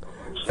 months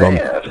from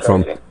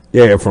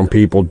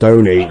people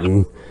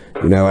donating.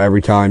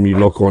 Every time you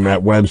look on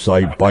that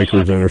website,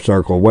 Bikers Inner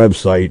Circle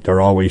website,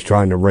 they're always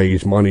trying to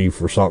raise money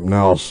for something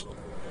else.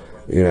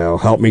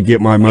 Help me get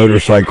my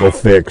motorcycle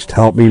fixed.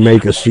 Help me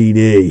make a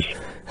CD.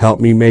 Help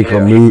me make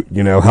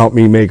help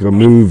me make a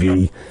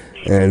movie.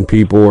 And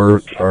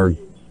people are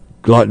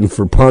glutton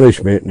for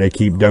punishment, and they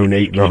keep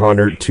donating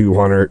 $100,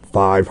 $200,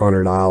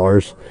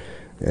 $500,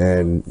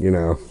 and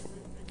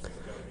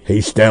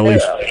he's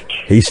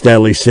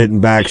steadily sitting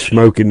back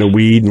smoking the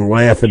weed and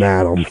laughing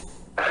at them.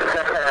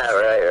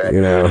 Right.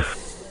 Yeah.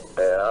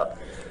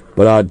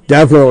 But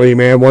definitely,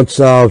 man, once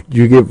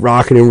you get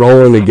rocking and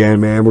rolling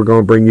again, man, we're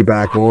gonna bring you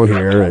back on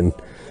here, and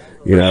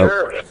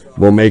Sure.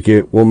 we'll make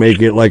it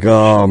like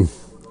a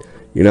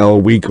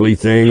weekly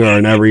thing or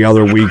an every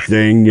other week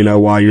thing,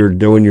 while you're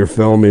doing your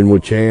filming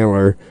with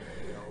Chandler,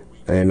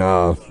 and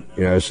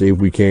see if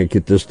we can't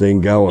get this thing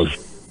going.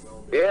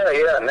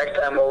 Yeah. Next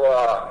time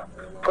we'll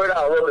put it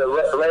out a little bit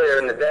later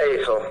in the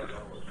day, so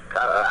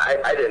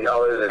I didn't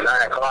know it was at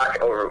 9 o'clock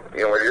over,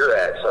 where you're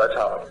at, so that's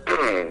how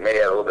maybe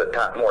I have a little bit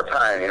more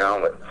time,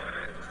 but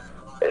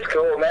it's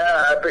cool, man.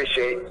 I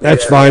appreciate it.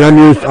 That's fine.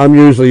 I'm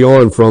usually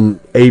on from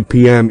 8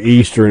 p.m.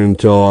 Eastern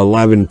until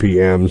 11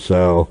 p.m.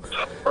 So,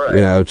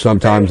 right.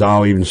 Sometimes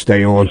I'll even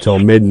stay on till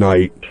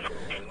midnight.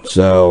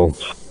 So,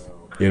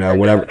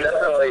 whatever.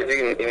 Definitely,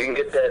 if you can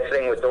get that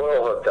thing with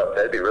Doyle hooked up,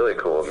 that'd be really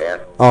cool, man.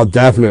 Oh,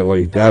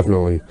 definitely.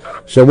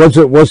 So,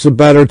 what's the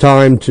better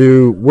time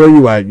to? Where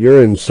you at?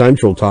 You're in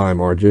Central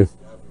Time, aren't you?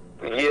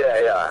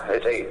 Yeah.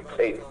 It's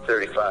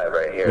 8:35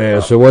 right here. Yeah.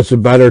 So, what's the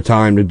better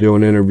time to do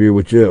an interview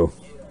with you?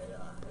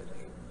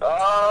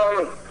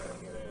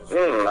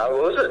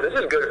 Well, this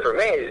is good for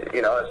me.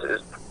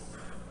 It's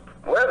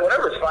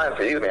whatever's fine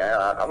for you, man.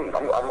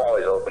 I'm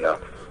always open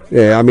up.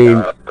 Yeah, I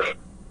mean,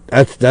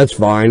 that's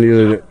fine.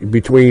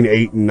 Between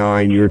 8 and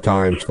 9, your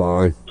time's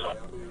fine.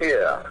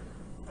 Yeah.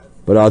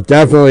 But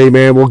definitely,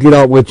 man, we'll get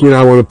up with you, and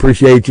I want to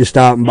appreciate you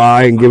stopping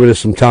by and giving us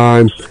some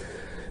time.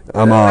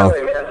 I'm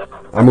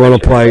gonna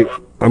play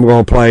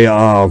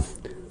a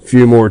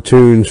few more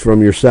tunes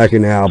from your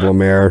second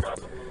album, Hare.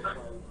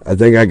 I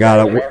think I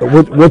got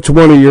it. What's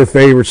one of your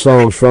favorite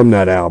songs from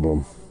that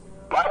album?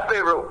 One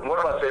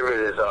of my favorite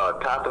is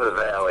 "Top of the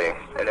Valley,"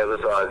 and it was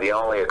the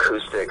only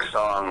acoustic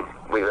song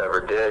we've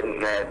ever did,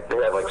 and they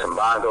had like some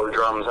bongo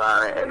drums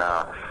on it, and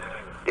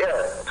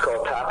it's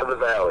called "Top of the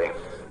Valley."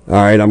 All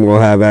right, I'm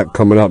gonna have that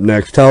coming up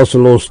next. Tell us a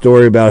little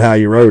story about how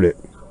you wrote it.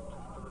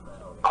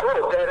 I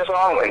wrote that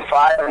song in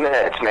 5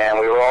 minutes, man.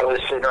 We were all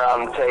just sitting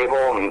around the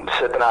table and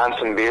sipping on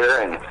some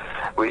beer, and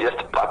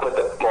I put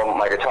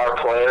my guitar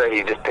player,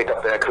 he just picked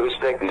up the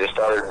acoustic and just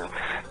started,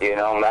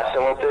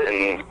 messing with it,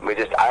 and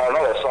I don't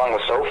know, that song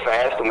was so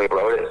fast when we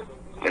wrote it,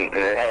 and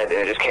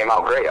it just came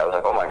out great. I was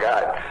like, oh my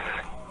God,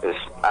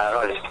 I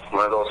don't know, just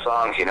one of those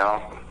songs,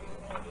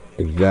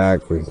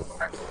 Exactly.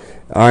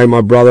 All right,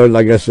 my brother,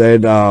 like I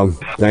said,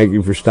 thank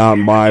you for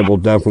stopping by. We'll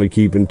definitely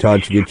keep in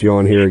touch, get you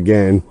on here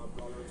again.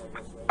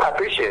 I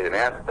appreciate it,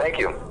 man. Thank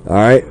you. All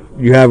right,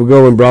 you have a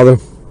good one, brother.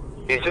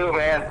 You too,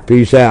 man.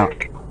 Peace out.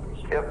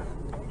 Yep.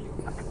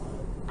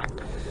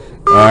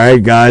 All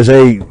right, guys.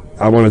 Hey,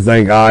 I want to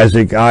thank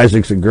Isaac.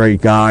 Isaac's a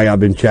great guy. I've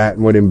been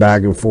chatting with him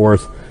back and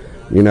forth,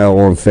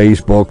 on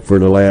Facebook for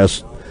the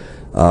last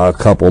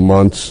couple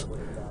months.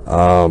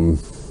 I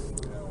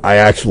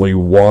actually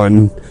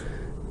won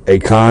a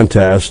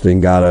contest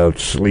and got a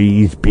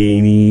sleeve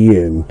beanie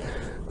and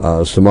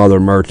some other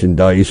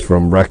merchandise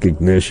from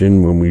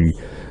Recognition when we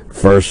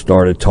first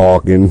started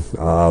talking.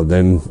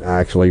 Then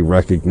actually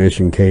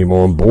Recognition came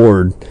on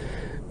board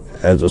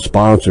as a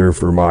sponsor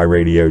for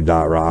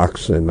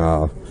MyRadio.Rocks, and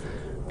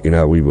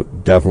we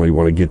would definitely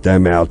want to get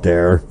them out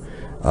there.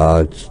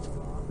 It's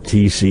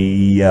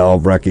T.C.E.L.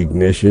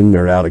 Recognition.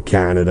 They're out of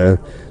Canada.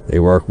 They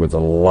work with a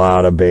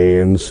lot of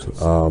bands.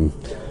 Of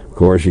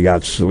course, you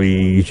got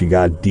Sleaze, you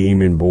got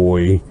Demon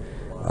Boy,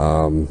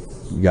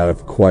 you got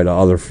quite a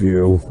other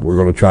few. We're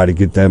going to try to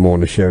get them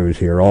on the shows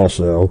here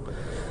also.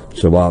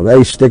 So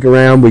they stick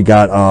around. We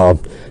got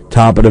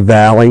Top of the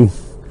Valley,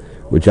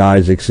 which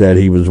Isaac said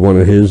he was one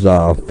of his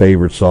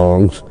favorite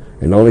songs,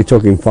 and only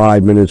took him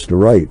 5 minutes to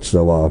write.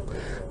 So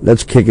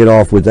let's kick it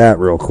off with that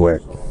real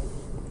quick.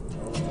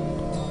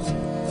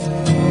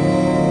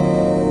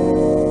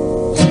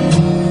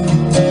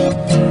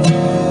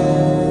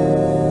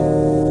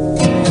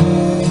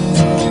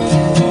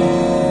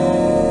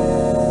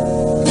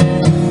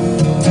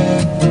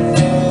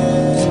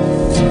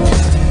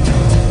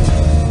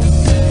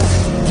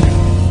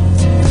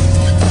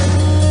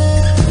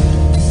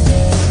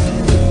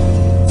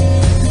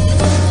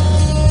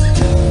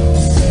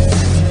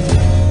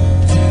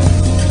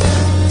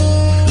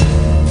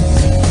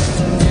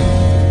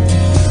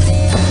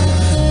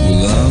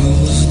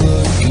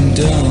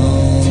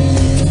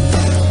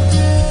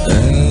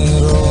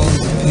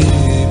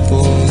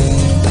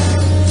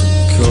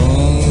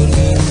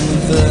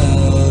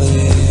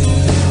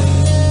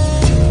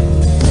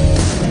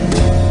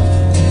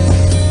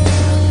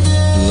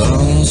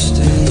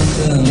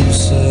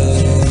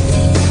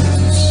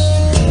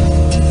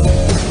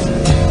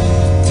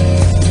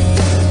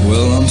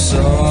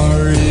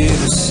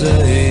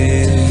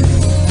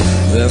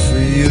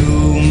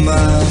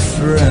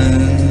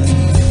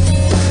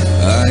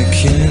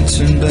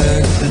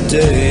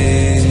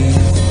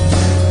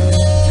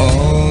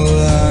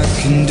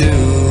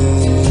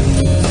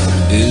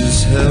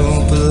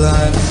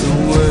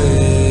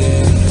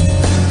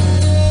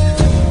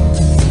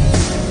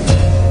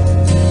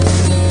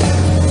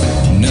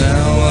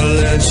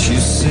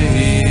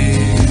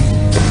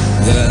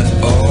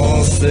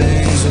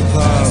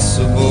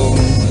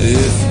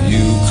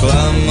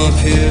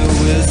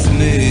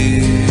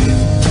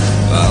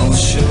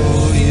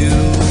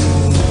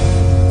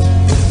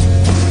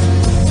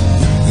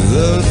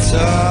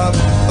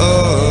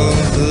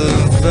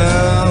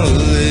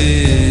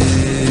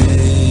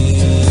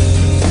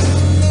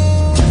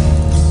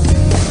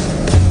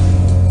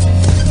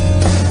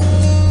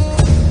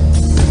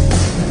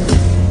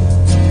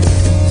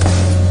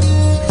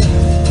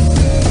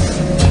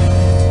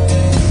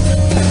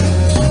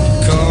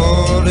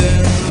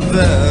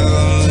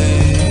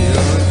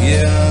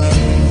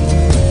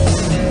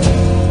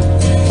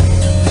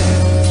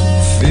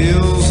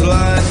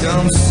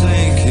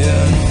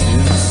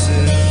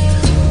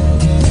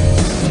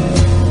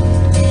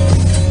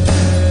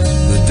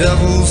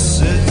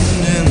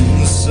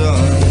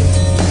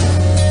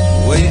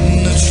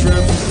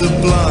 trip the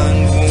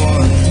blind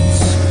ones.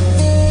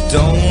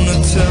 Don't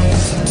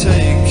attempt to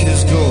take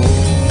his gold,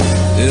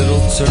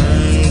 it'll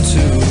turn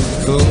to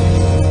gold.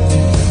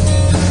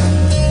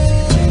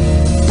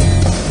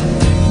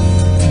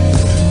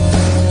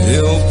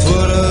 He'll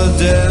put a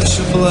dash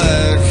of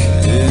black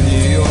in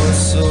your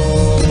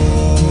soul.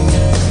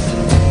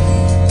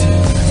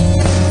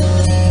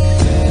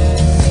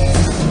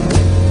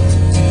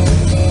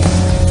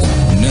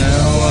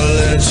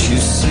 You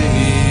see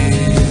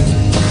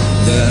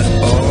that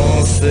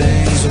all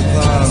things are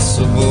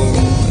possible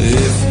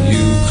if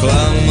you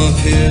climb up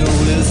here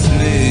with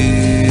me.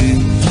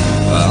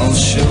 I'll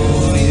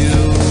show you.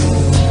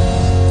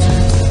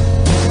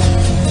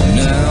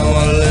 Now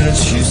I'll let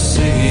you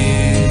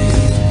see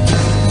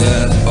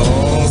that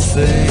all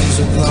things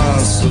are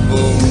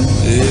possible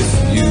if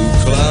you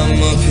climb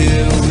up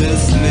here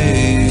with me.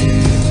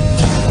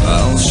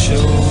 I'll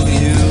show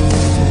you.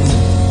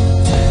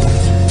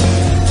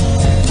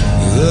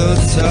 The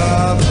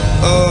top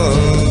of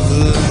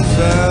the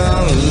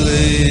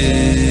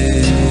valley.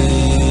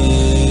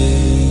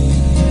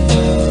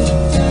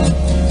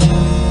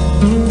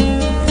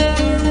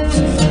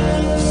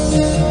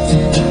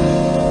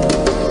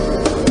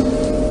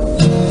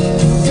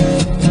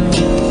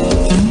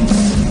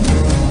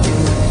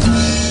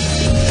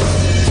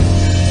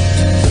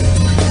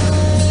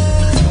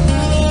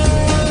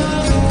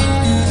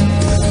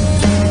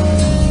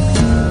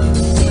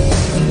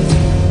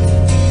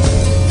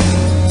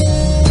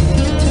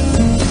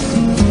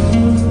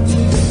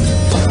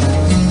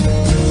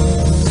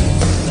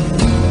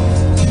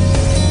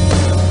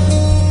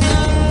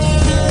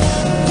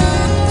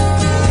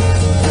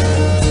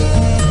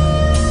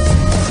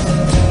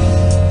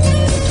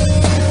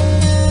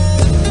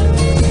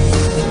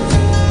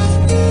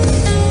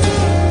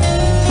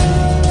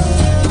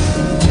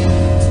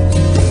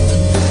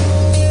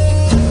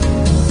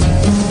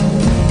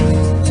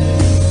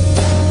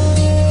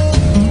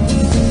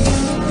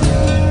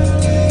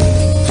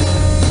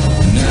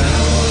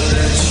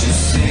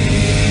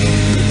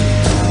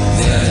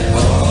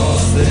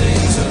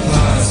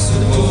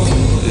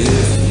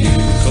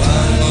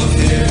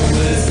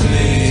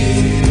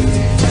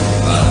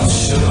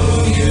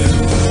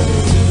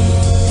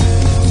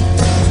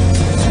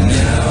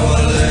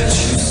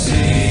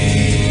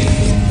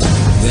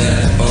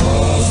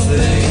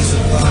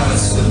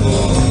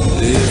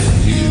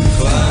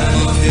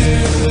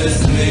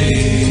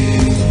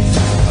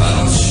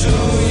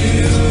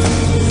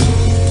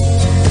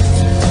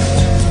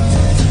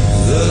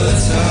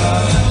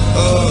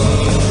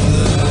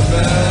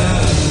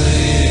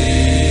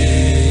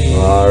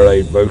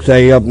 Folks,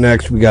 hey, up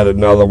next we got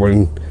another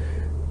one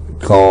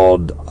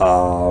called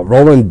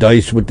Rolling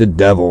Dice with the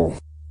Devil.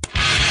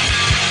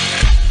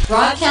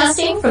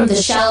 Broadcasting from the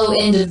shallow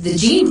end of the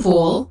gene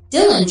pool,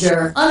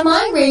 Dillenger on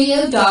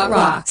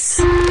MyRadio.Rocks.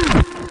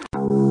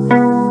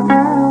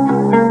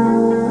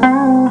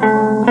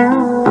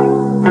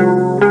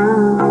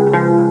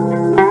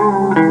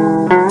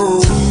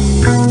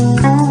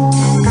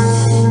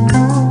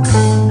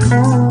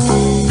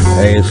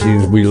 It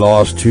seems we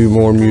lost two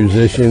more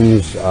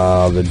musicians.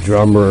 The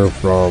drummer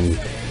from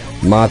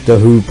Mata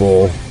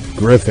Hoople,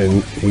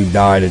 Griffin, he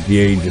died at the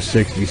age of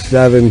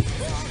 67,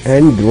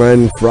 and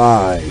Glenn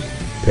Fry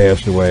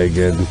passed away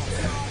again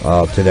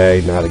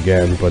today, not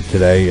again, but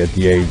today at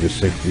the age of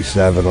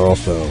 67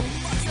 also.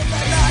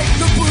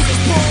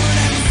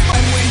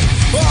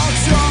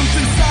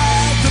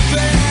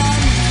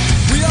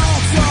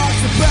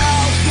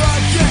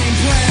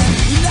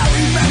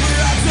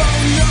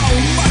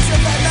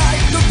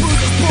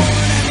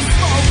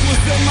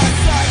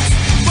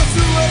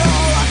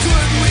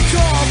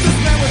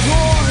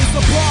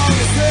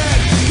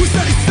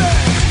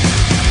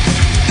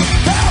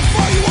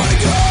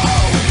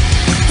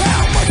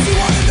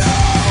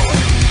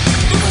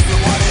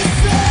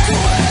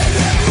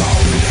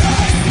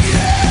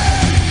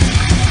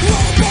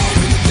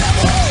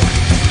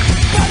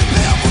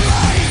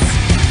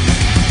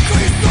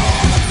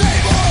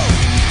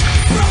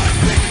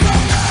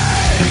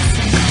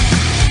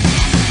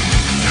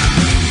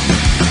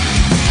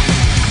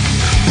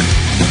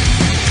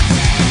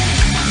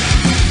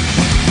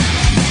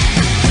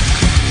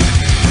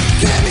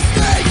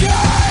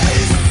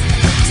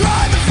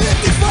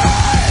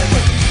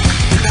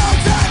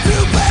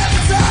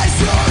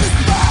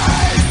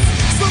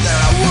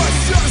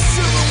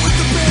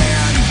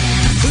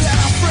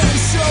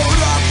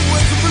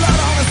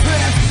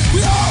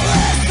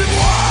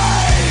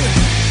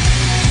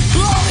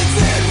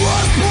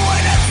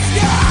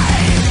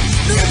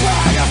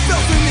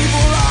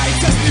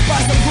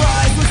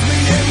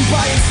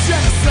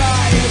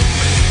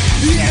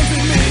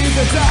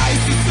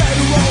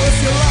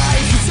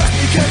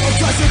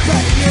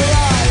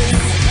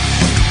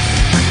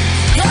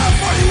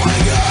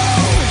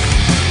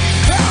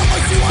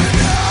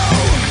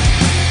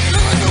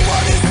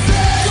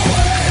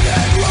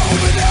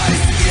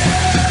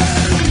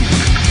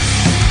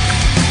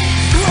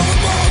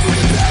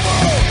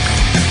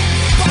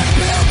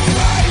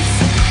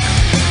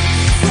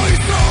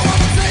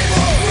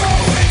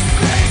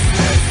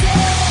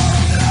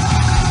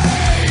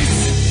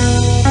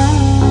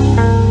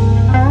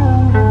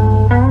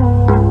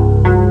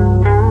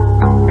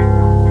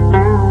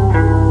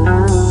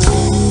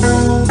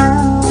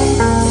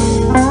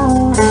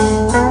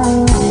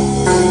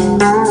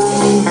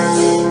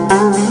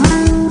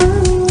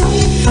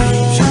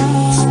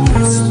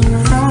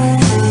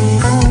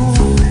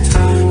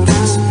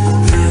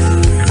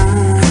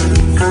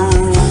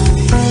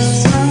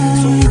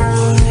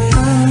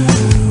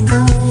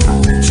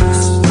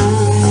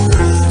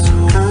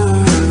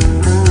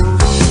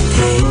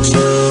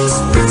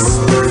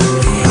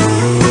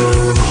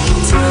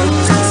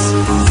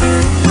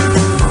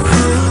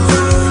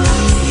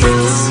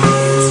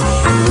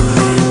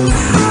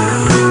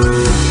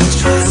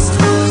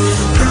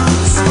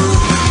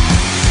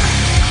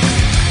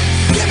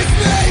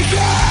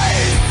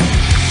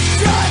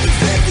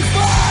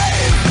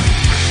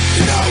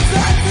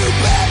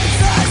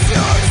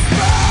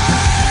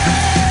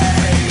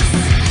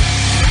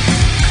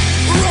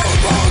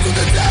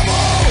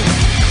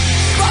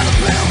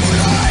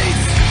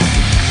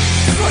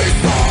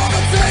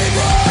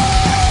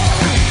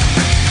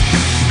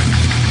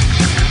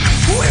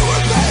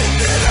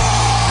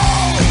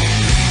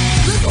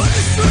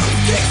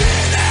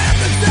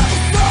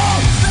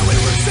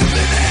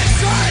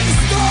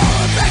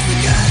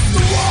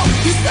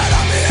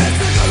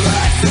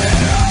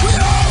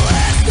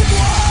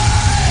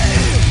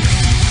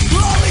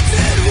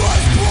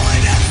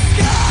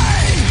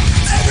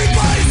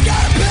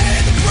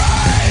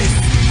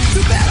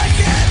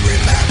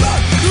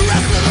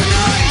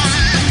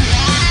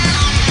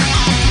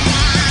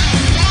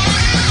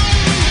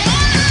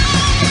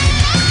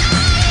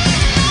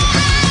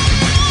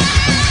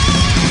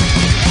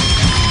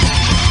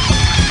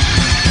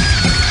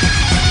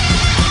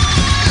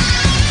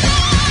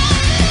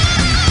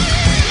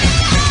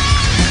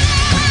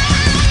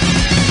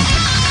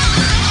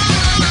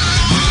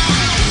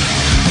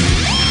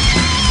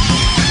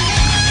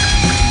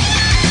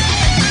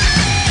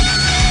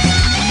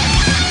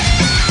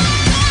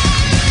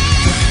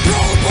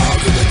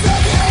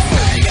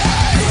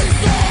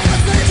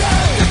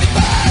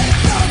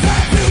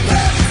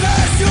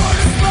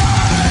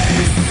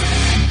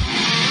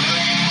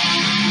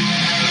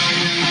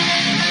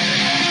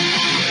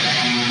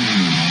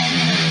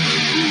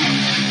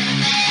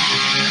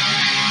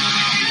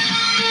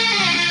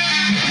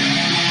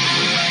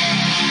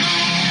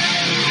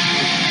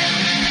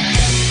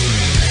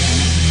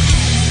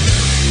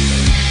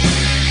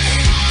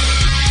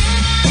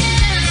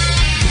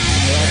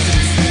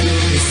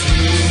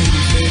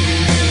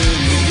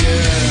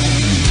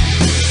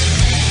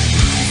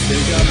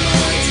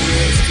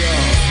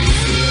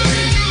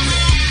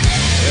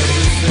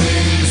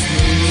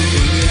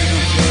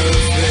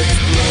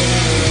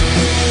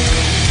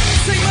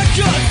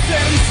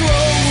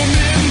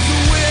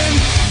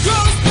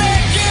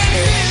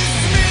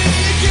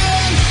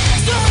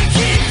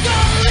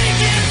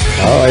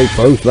 Alright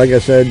folks, like I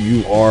said,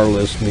 you are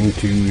listening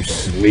to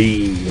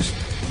Sleeves.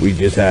 We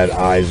just had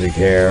Isaac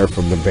Hare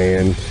from the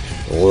band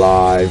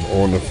live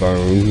on the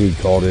phone. He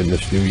called in the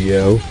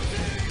studio.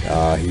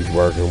 He's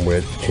working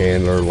with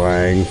Chandler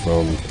Lang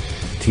from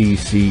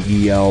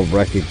T.C.E.L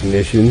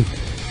Recognition,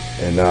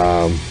 and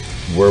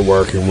we're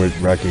working with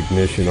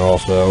Recognition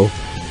also.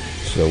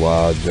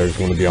 So there's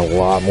going to be a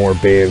lot more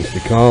bands to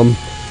come,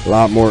 a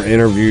lot more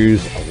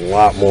interviews, a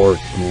lot more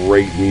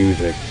great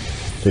music.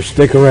 So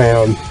stick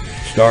around,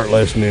 start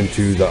listening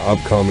to the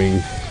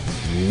upcoming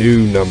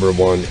new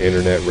 #1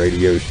 internet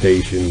radio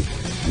station,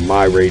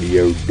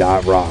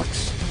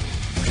 MyRadio.Rocks.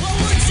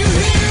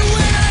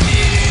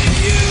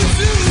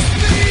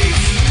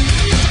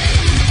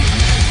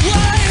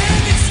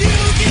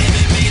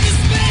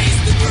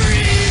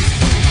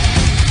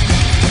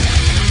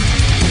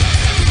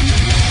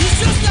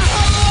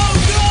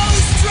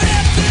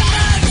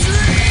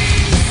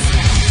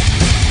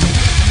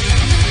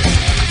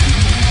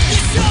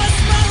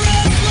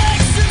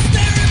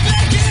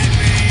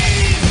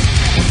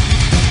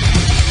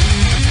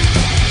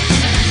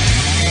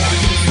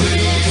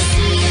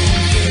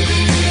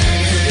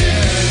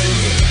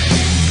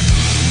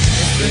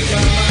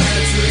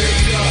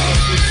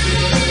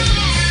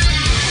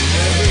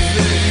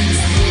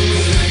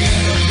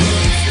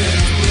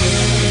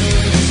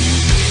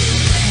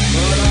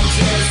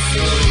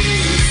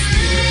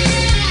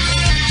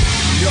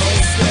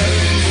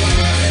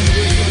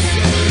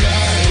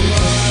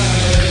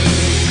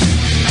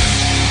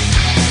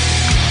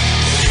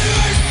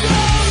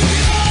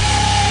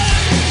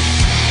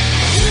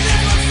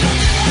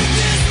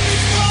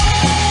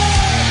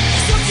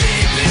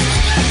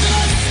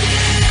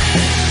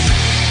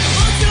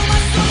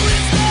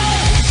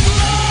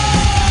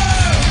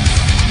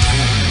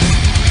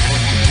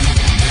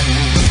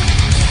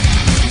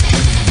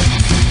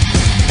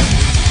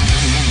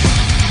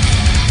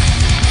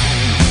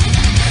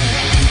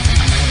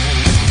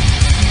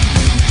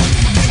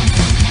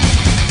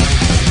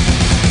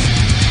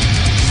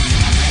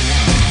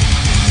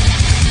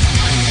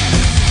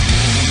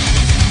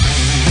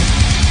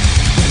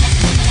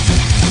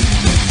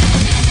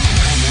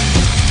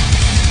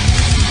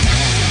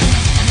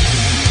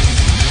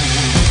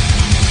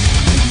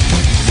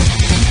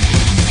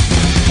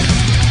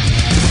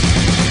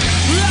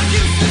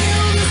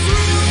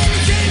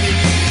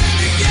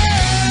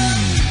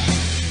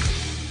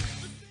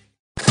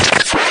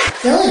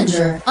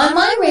 Dillenger on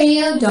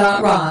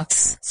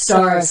MyRadio.Rocks,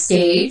 star of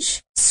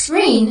stage,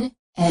 screen,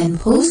 and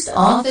post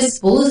office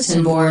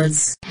bulletin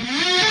boards.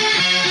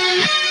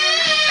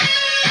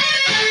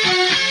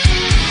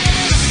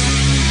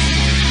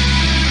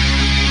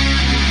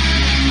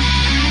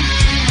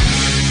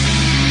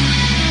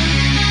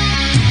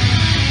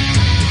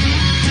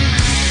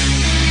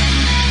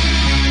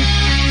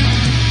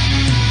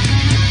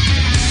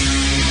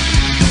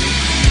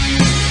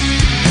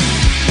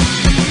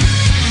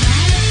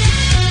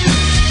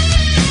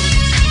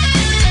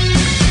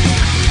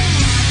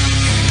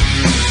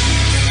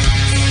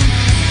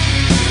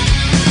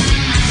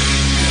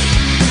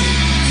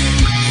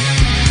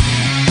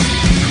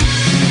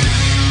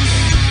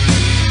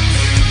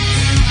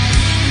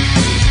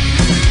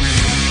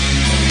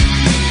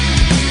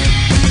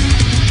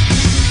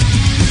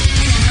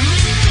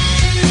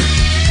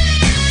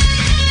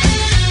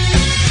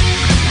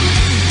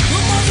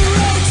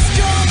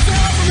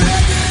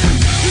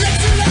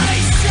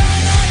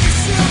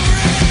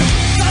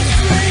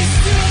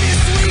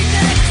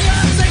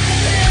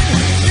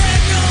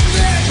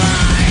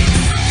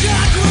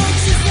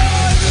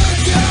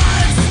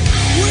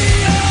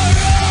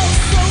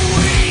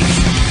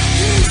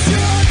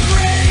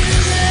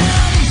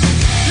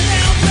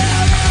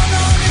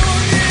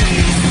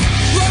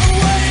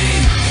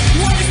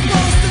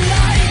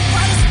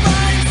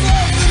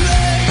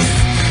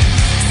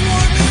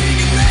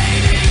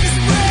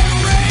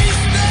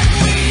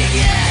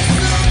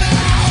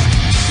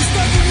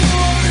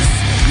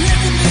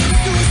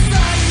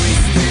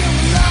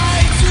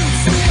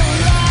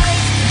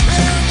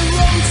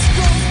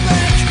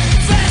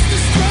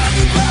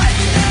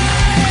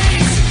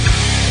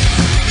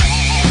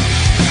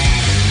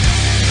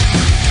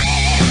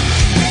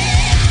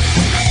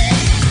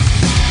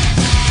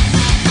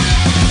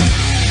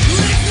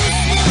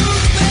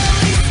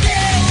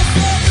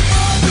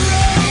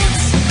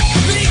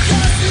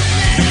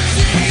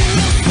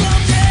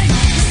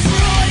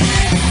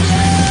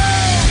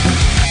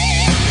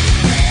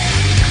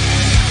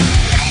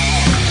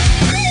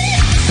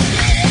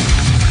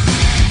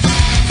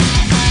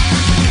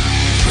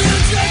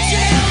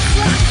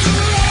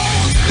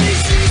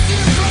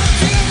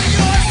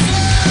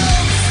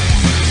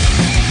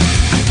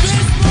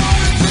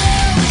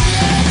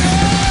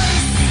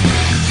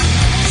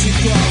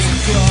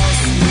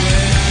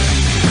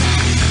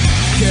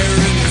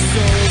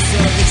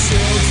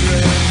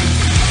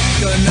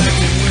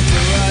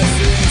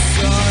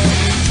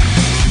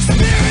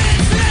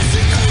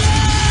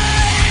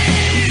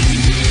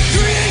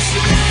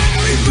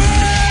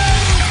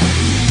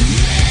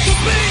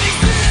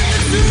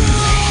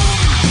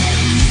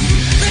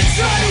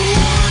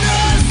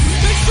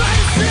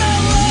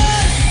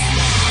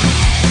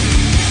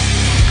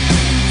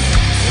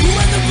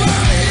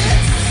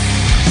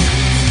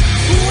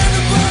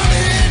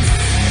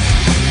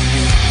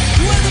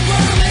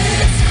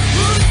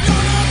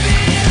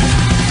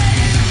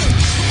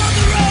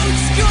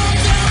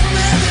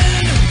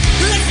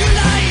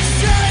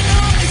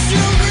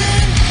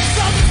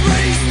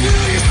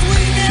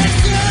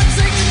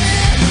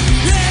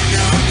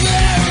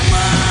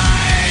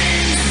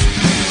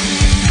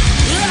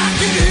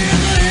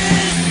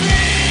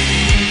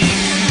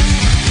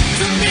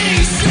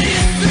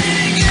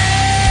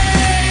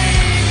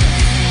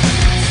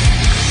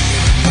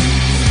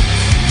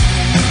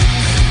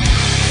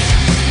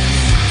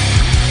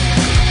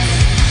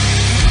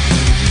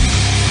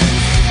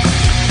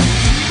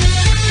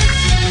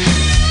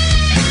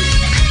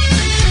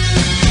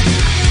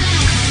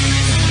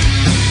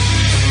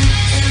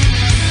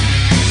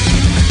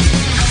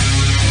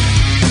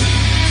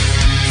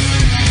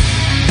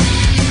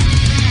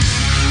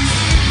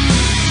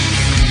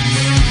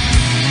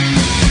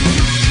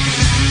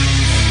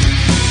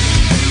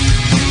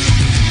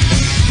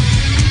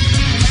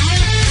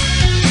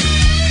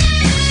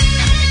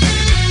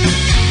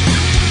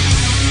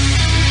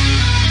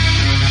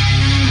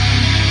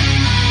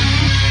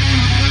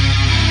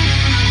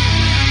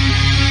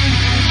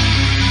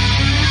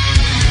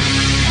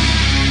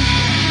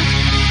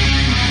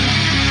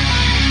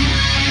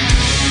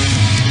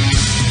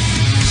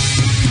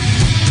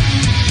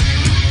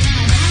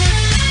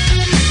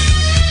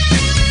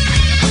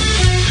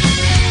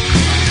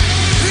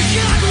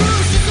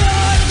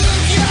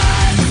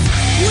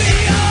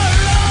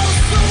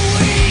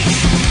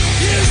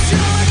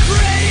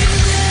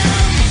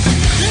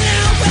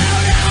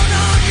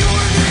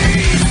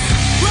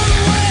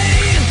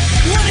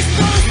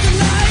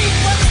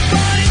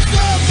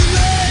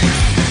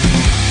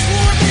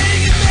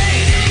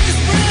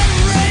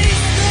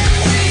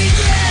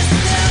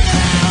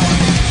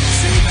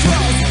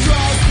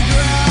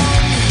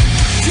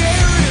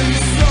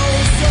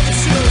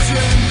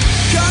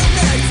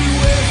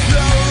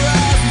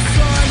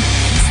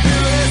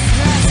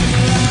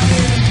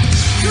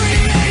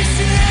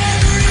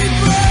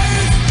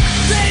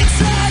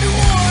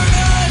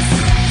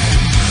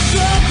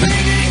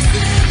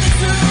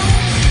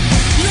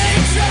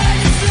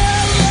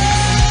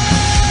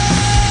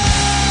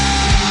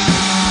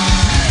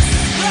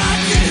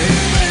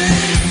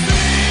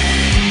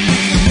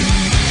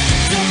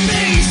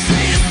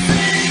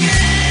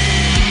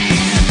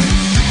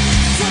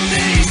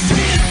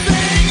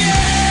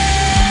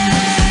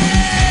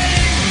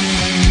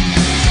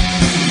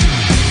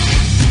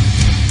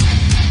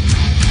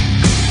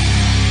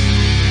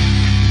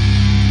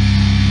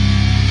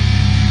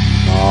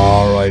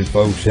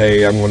 folks,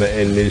 hey, I'm going to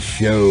end this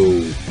show.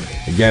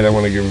 Again, I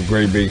want to give a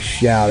great big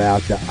shout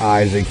out to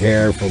Isaac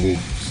Hare from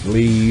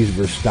Sleeves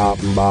for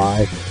stopping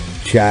by,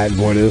 chatting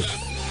with us.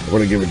 I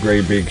want to give a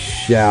great big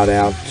shout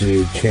out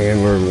to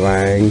Chandler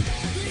Lang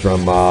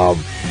from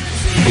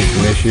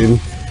Ignition.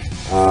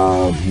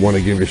 Want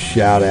to give a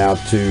shout out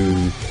to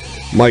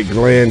Mike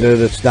Glanda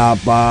that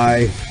stopped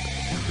by,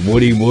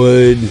 Woody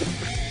Wood,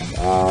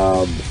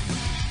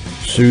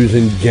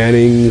 Susan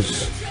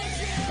Jennings,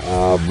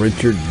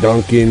 Richard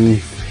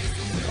Duncan.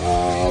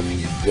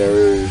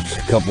 There's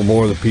a couple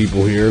more of the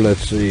people here.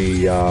 Let's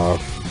see.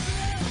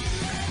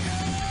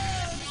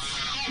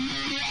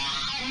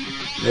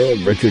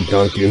 Richard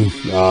Duncan.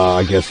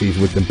 I guess he's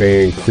with the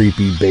band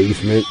Creepy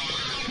Basement.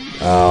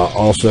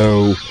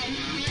 Also,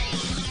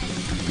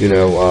 you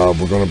know,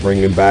 we're going to bring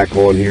him back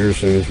on here as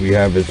soon as we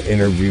have his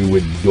interview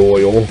with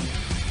Doyle.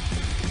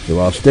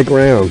 So stick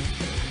around.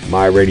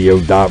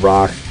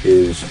 MyRadio.Rocks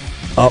is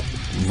up,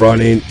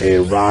 running,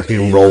 and rock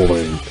and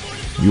rolling.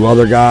 You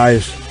other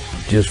guys,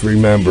 just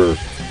remember,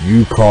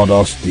 you called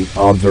us the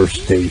other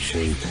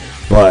station,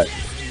 but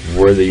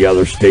we're the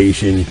other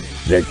station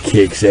that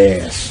kicks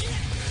ass.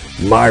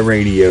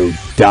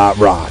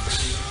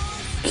 MyRadio.Rocks.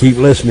 Keep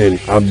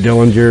listening. I'm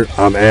Dillenger.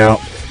 I'm out.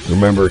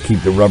 Remember,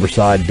 keep the rubber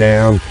side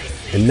down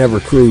and never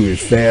cruise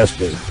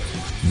faster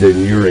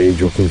than your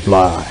angel can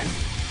fly.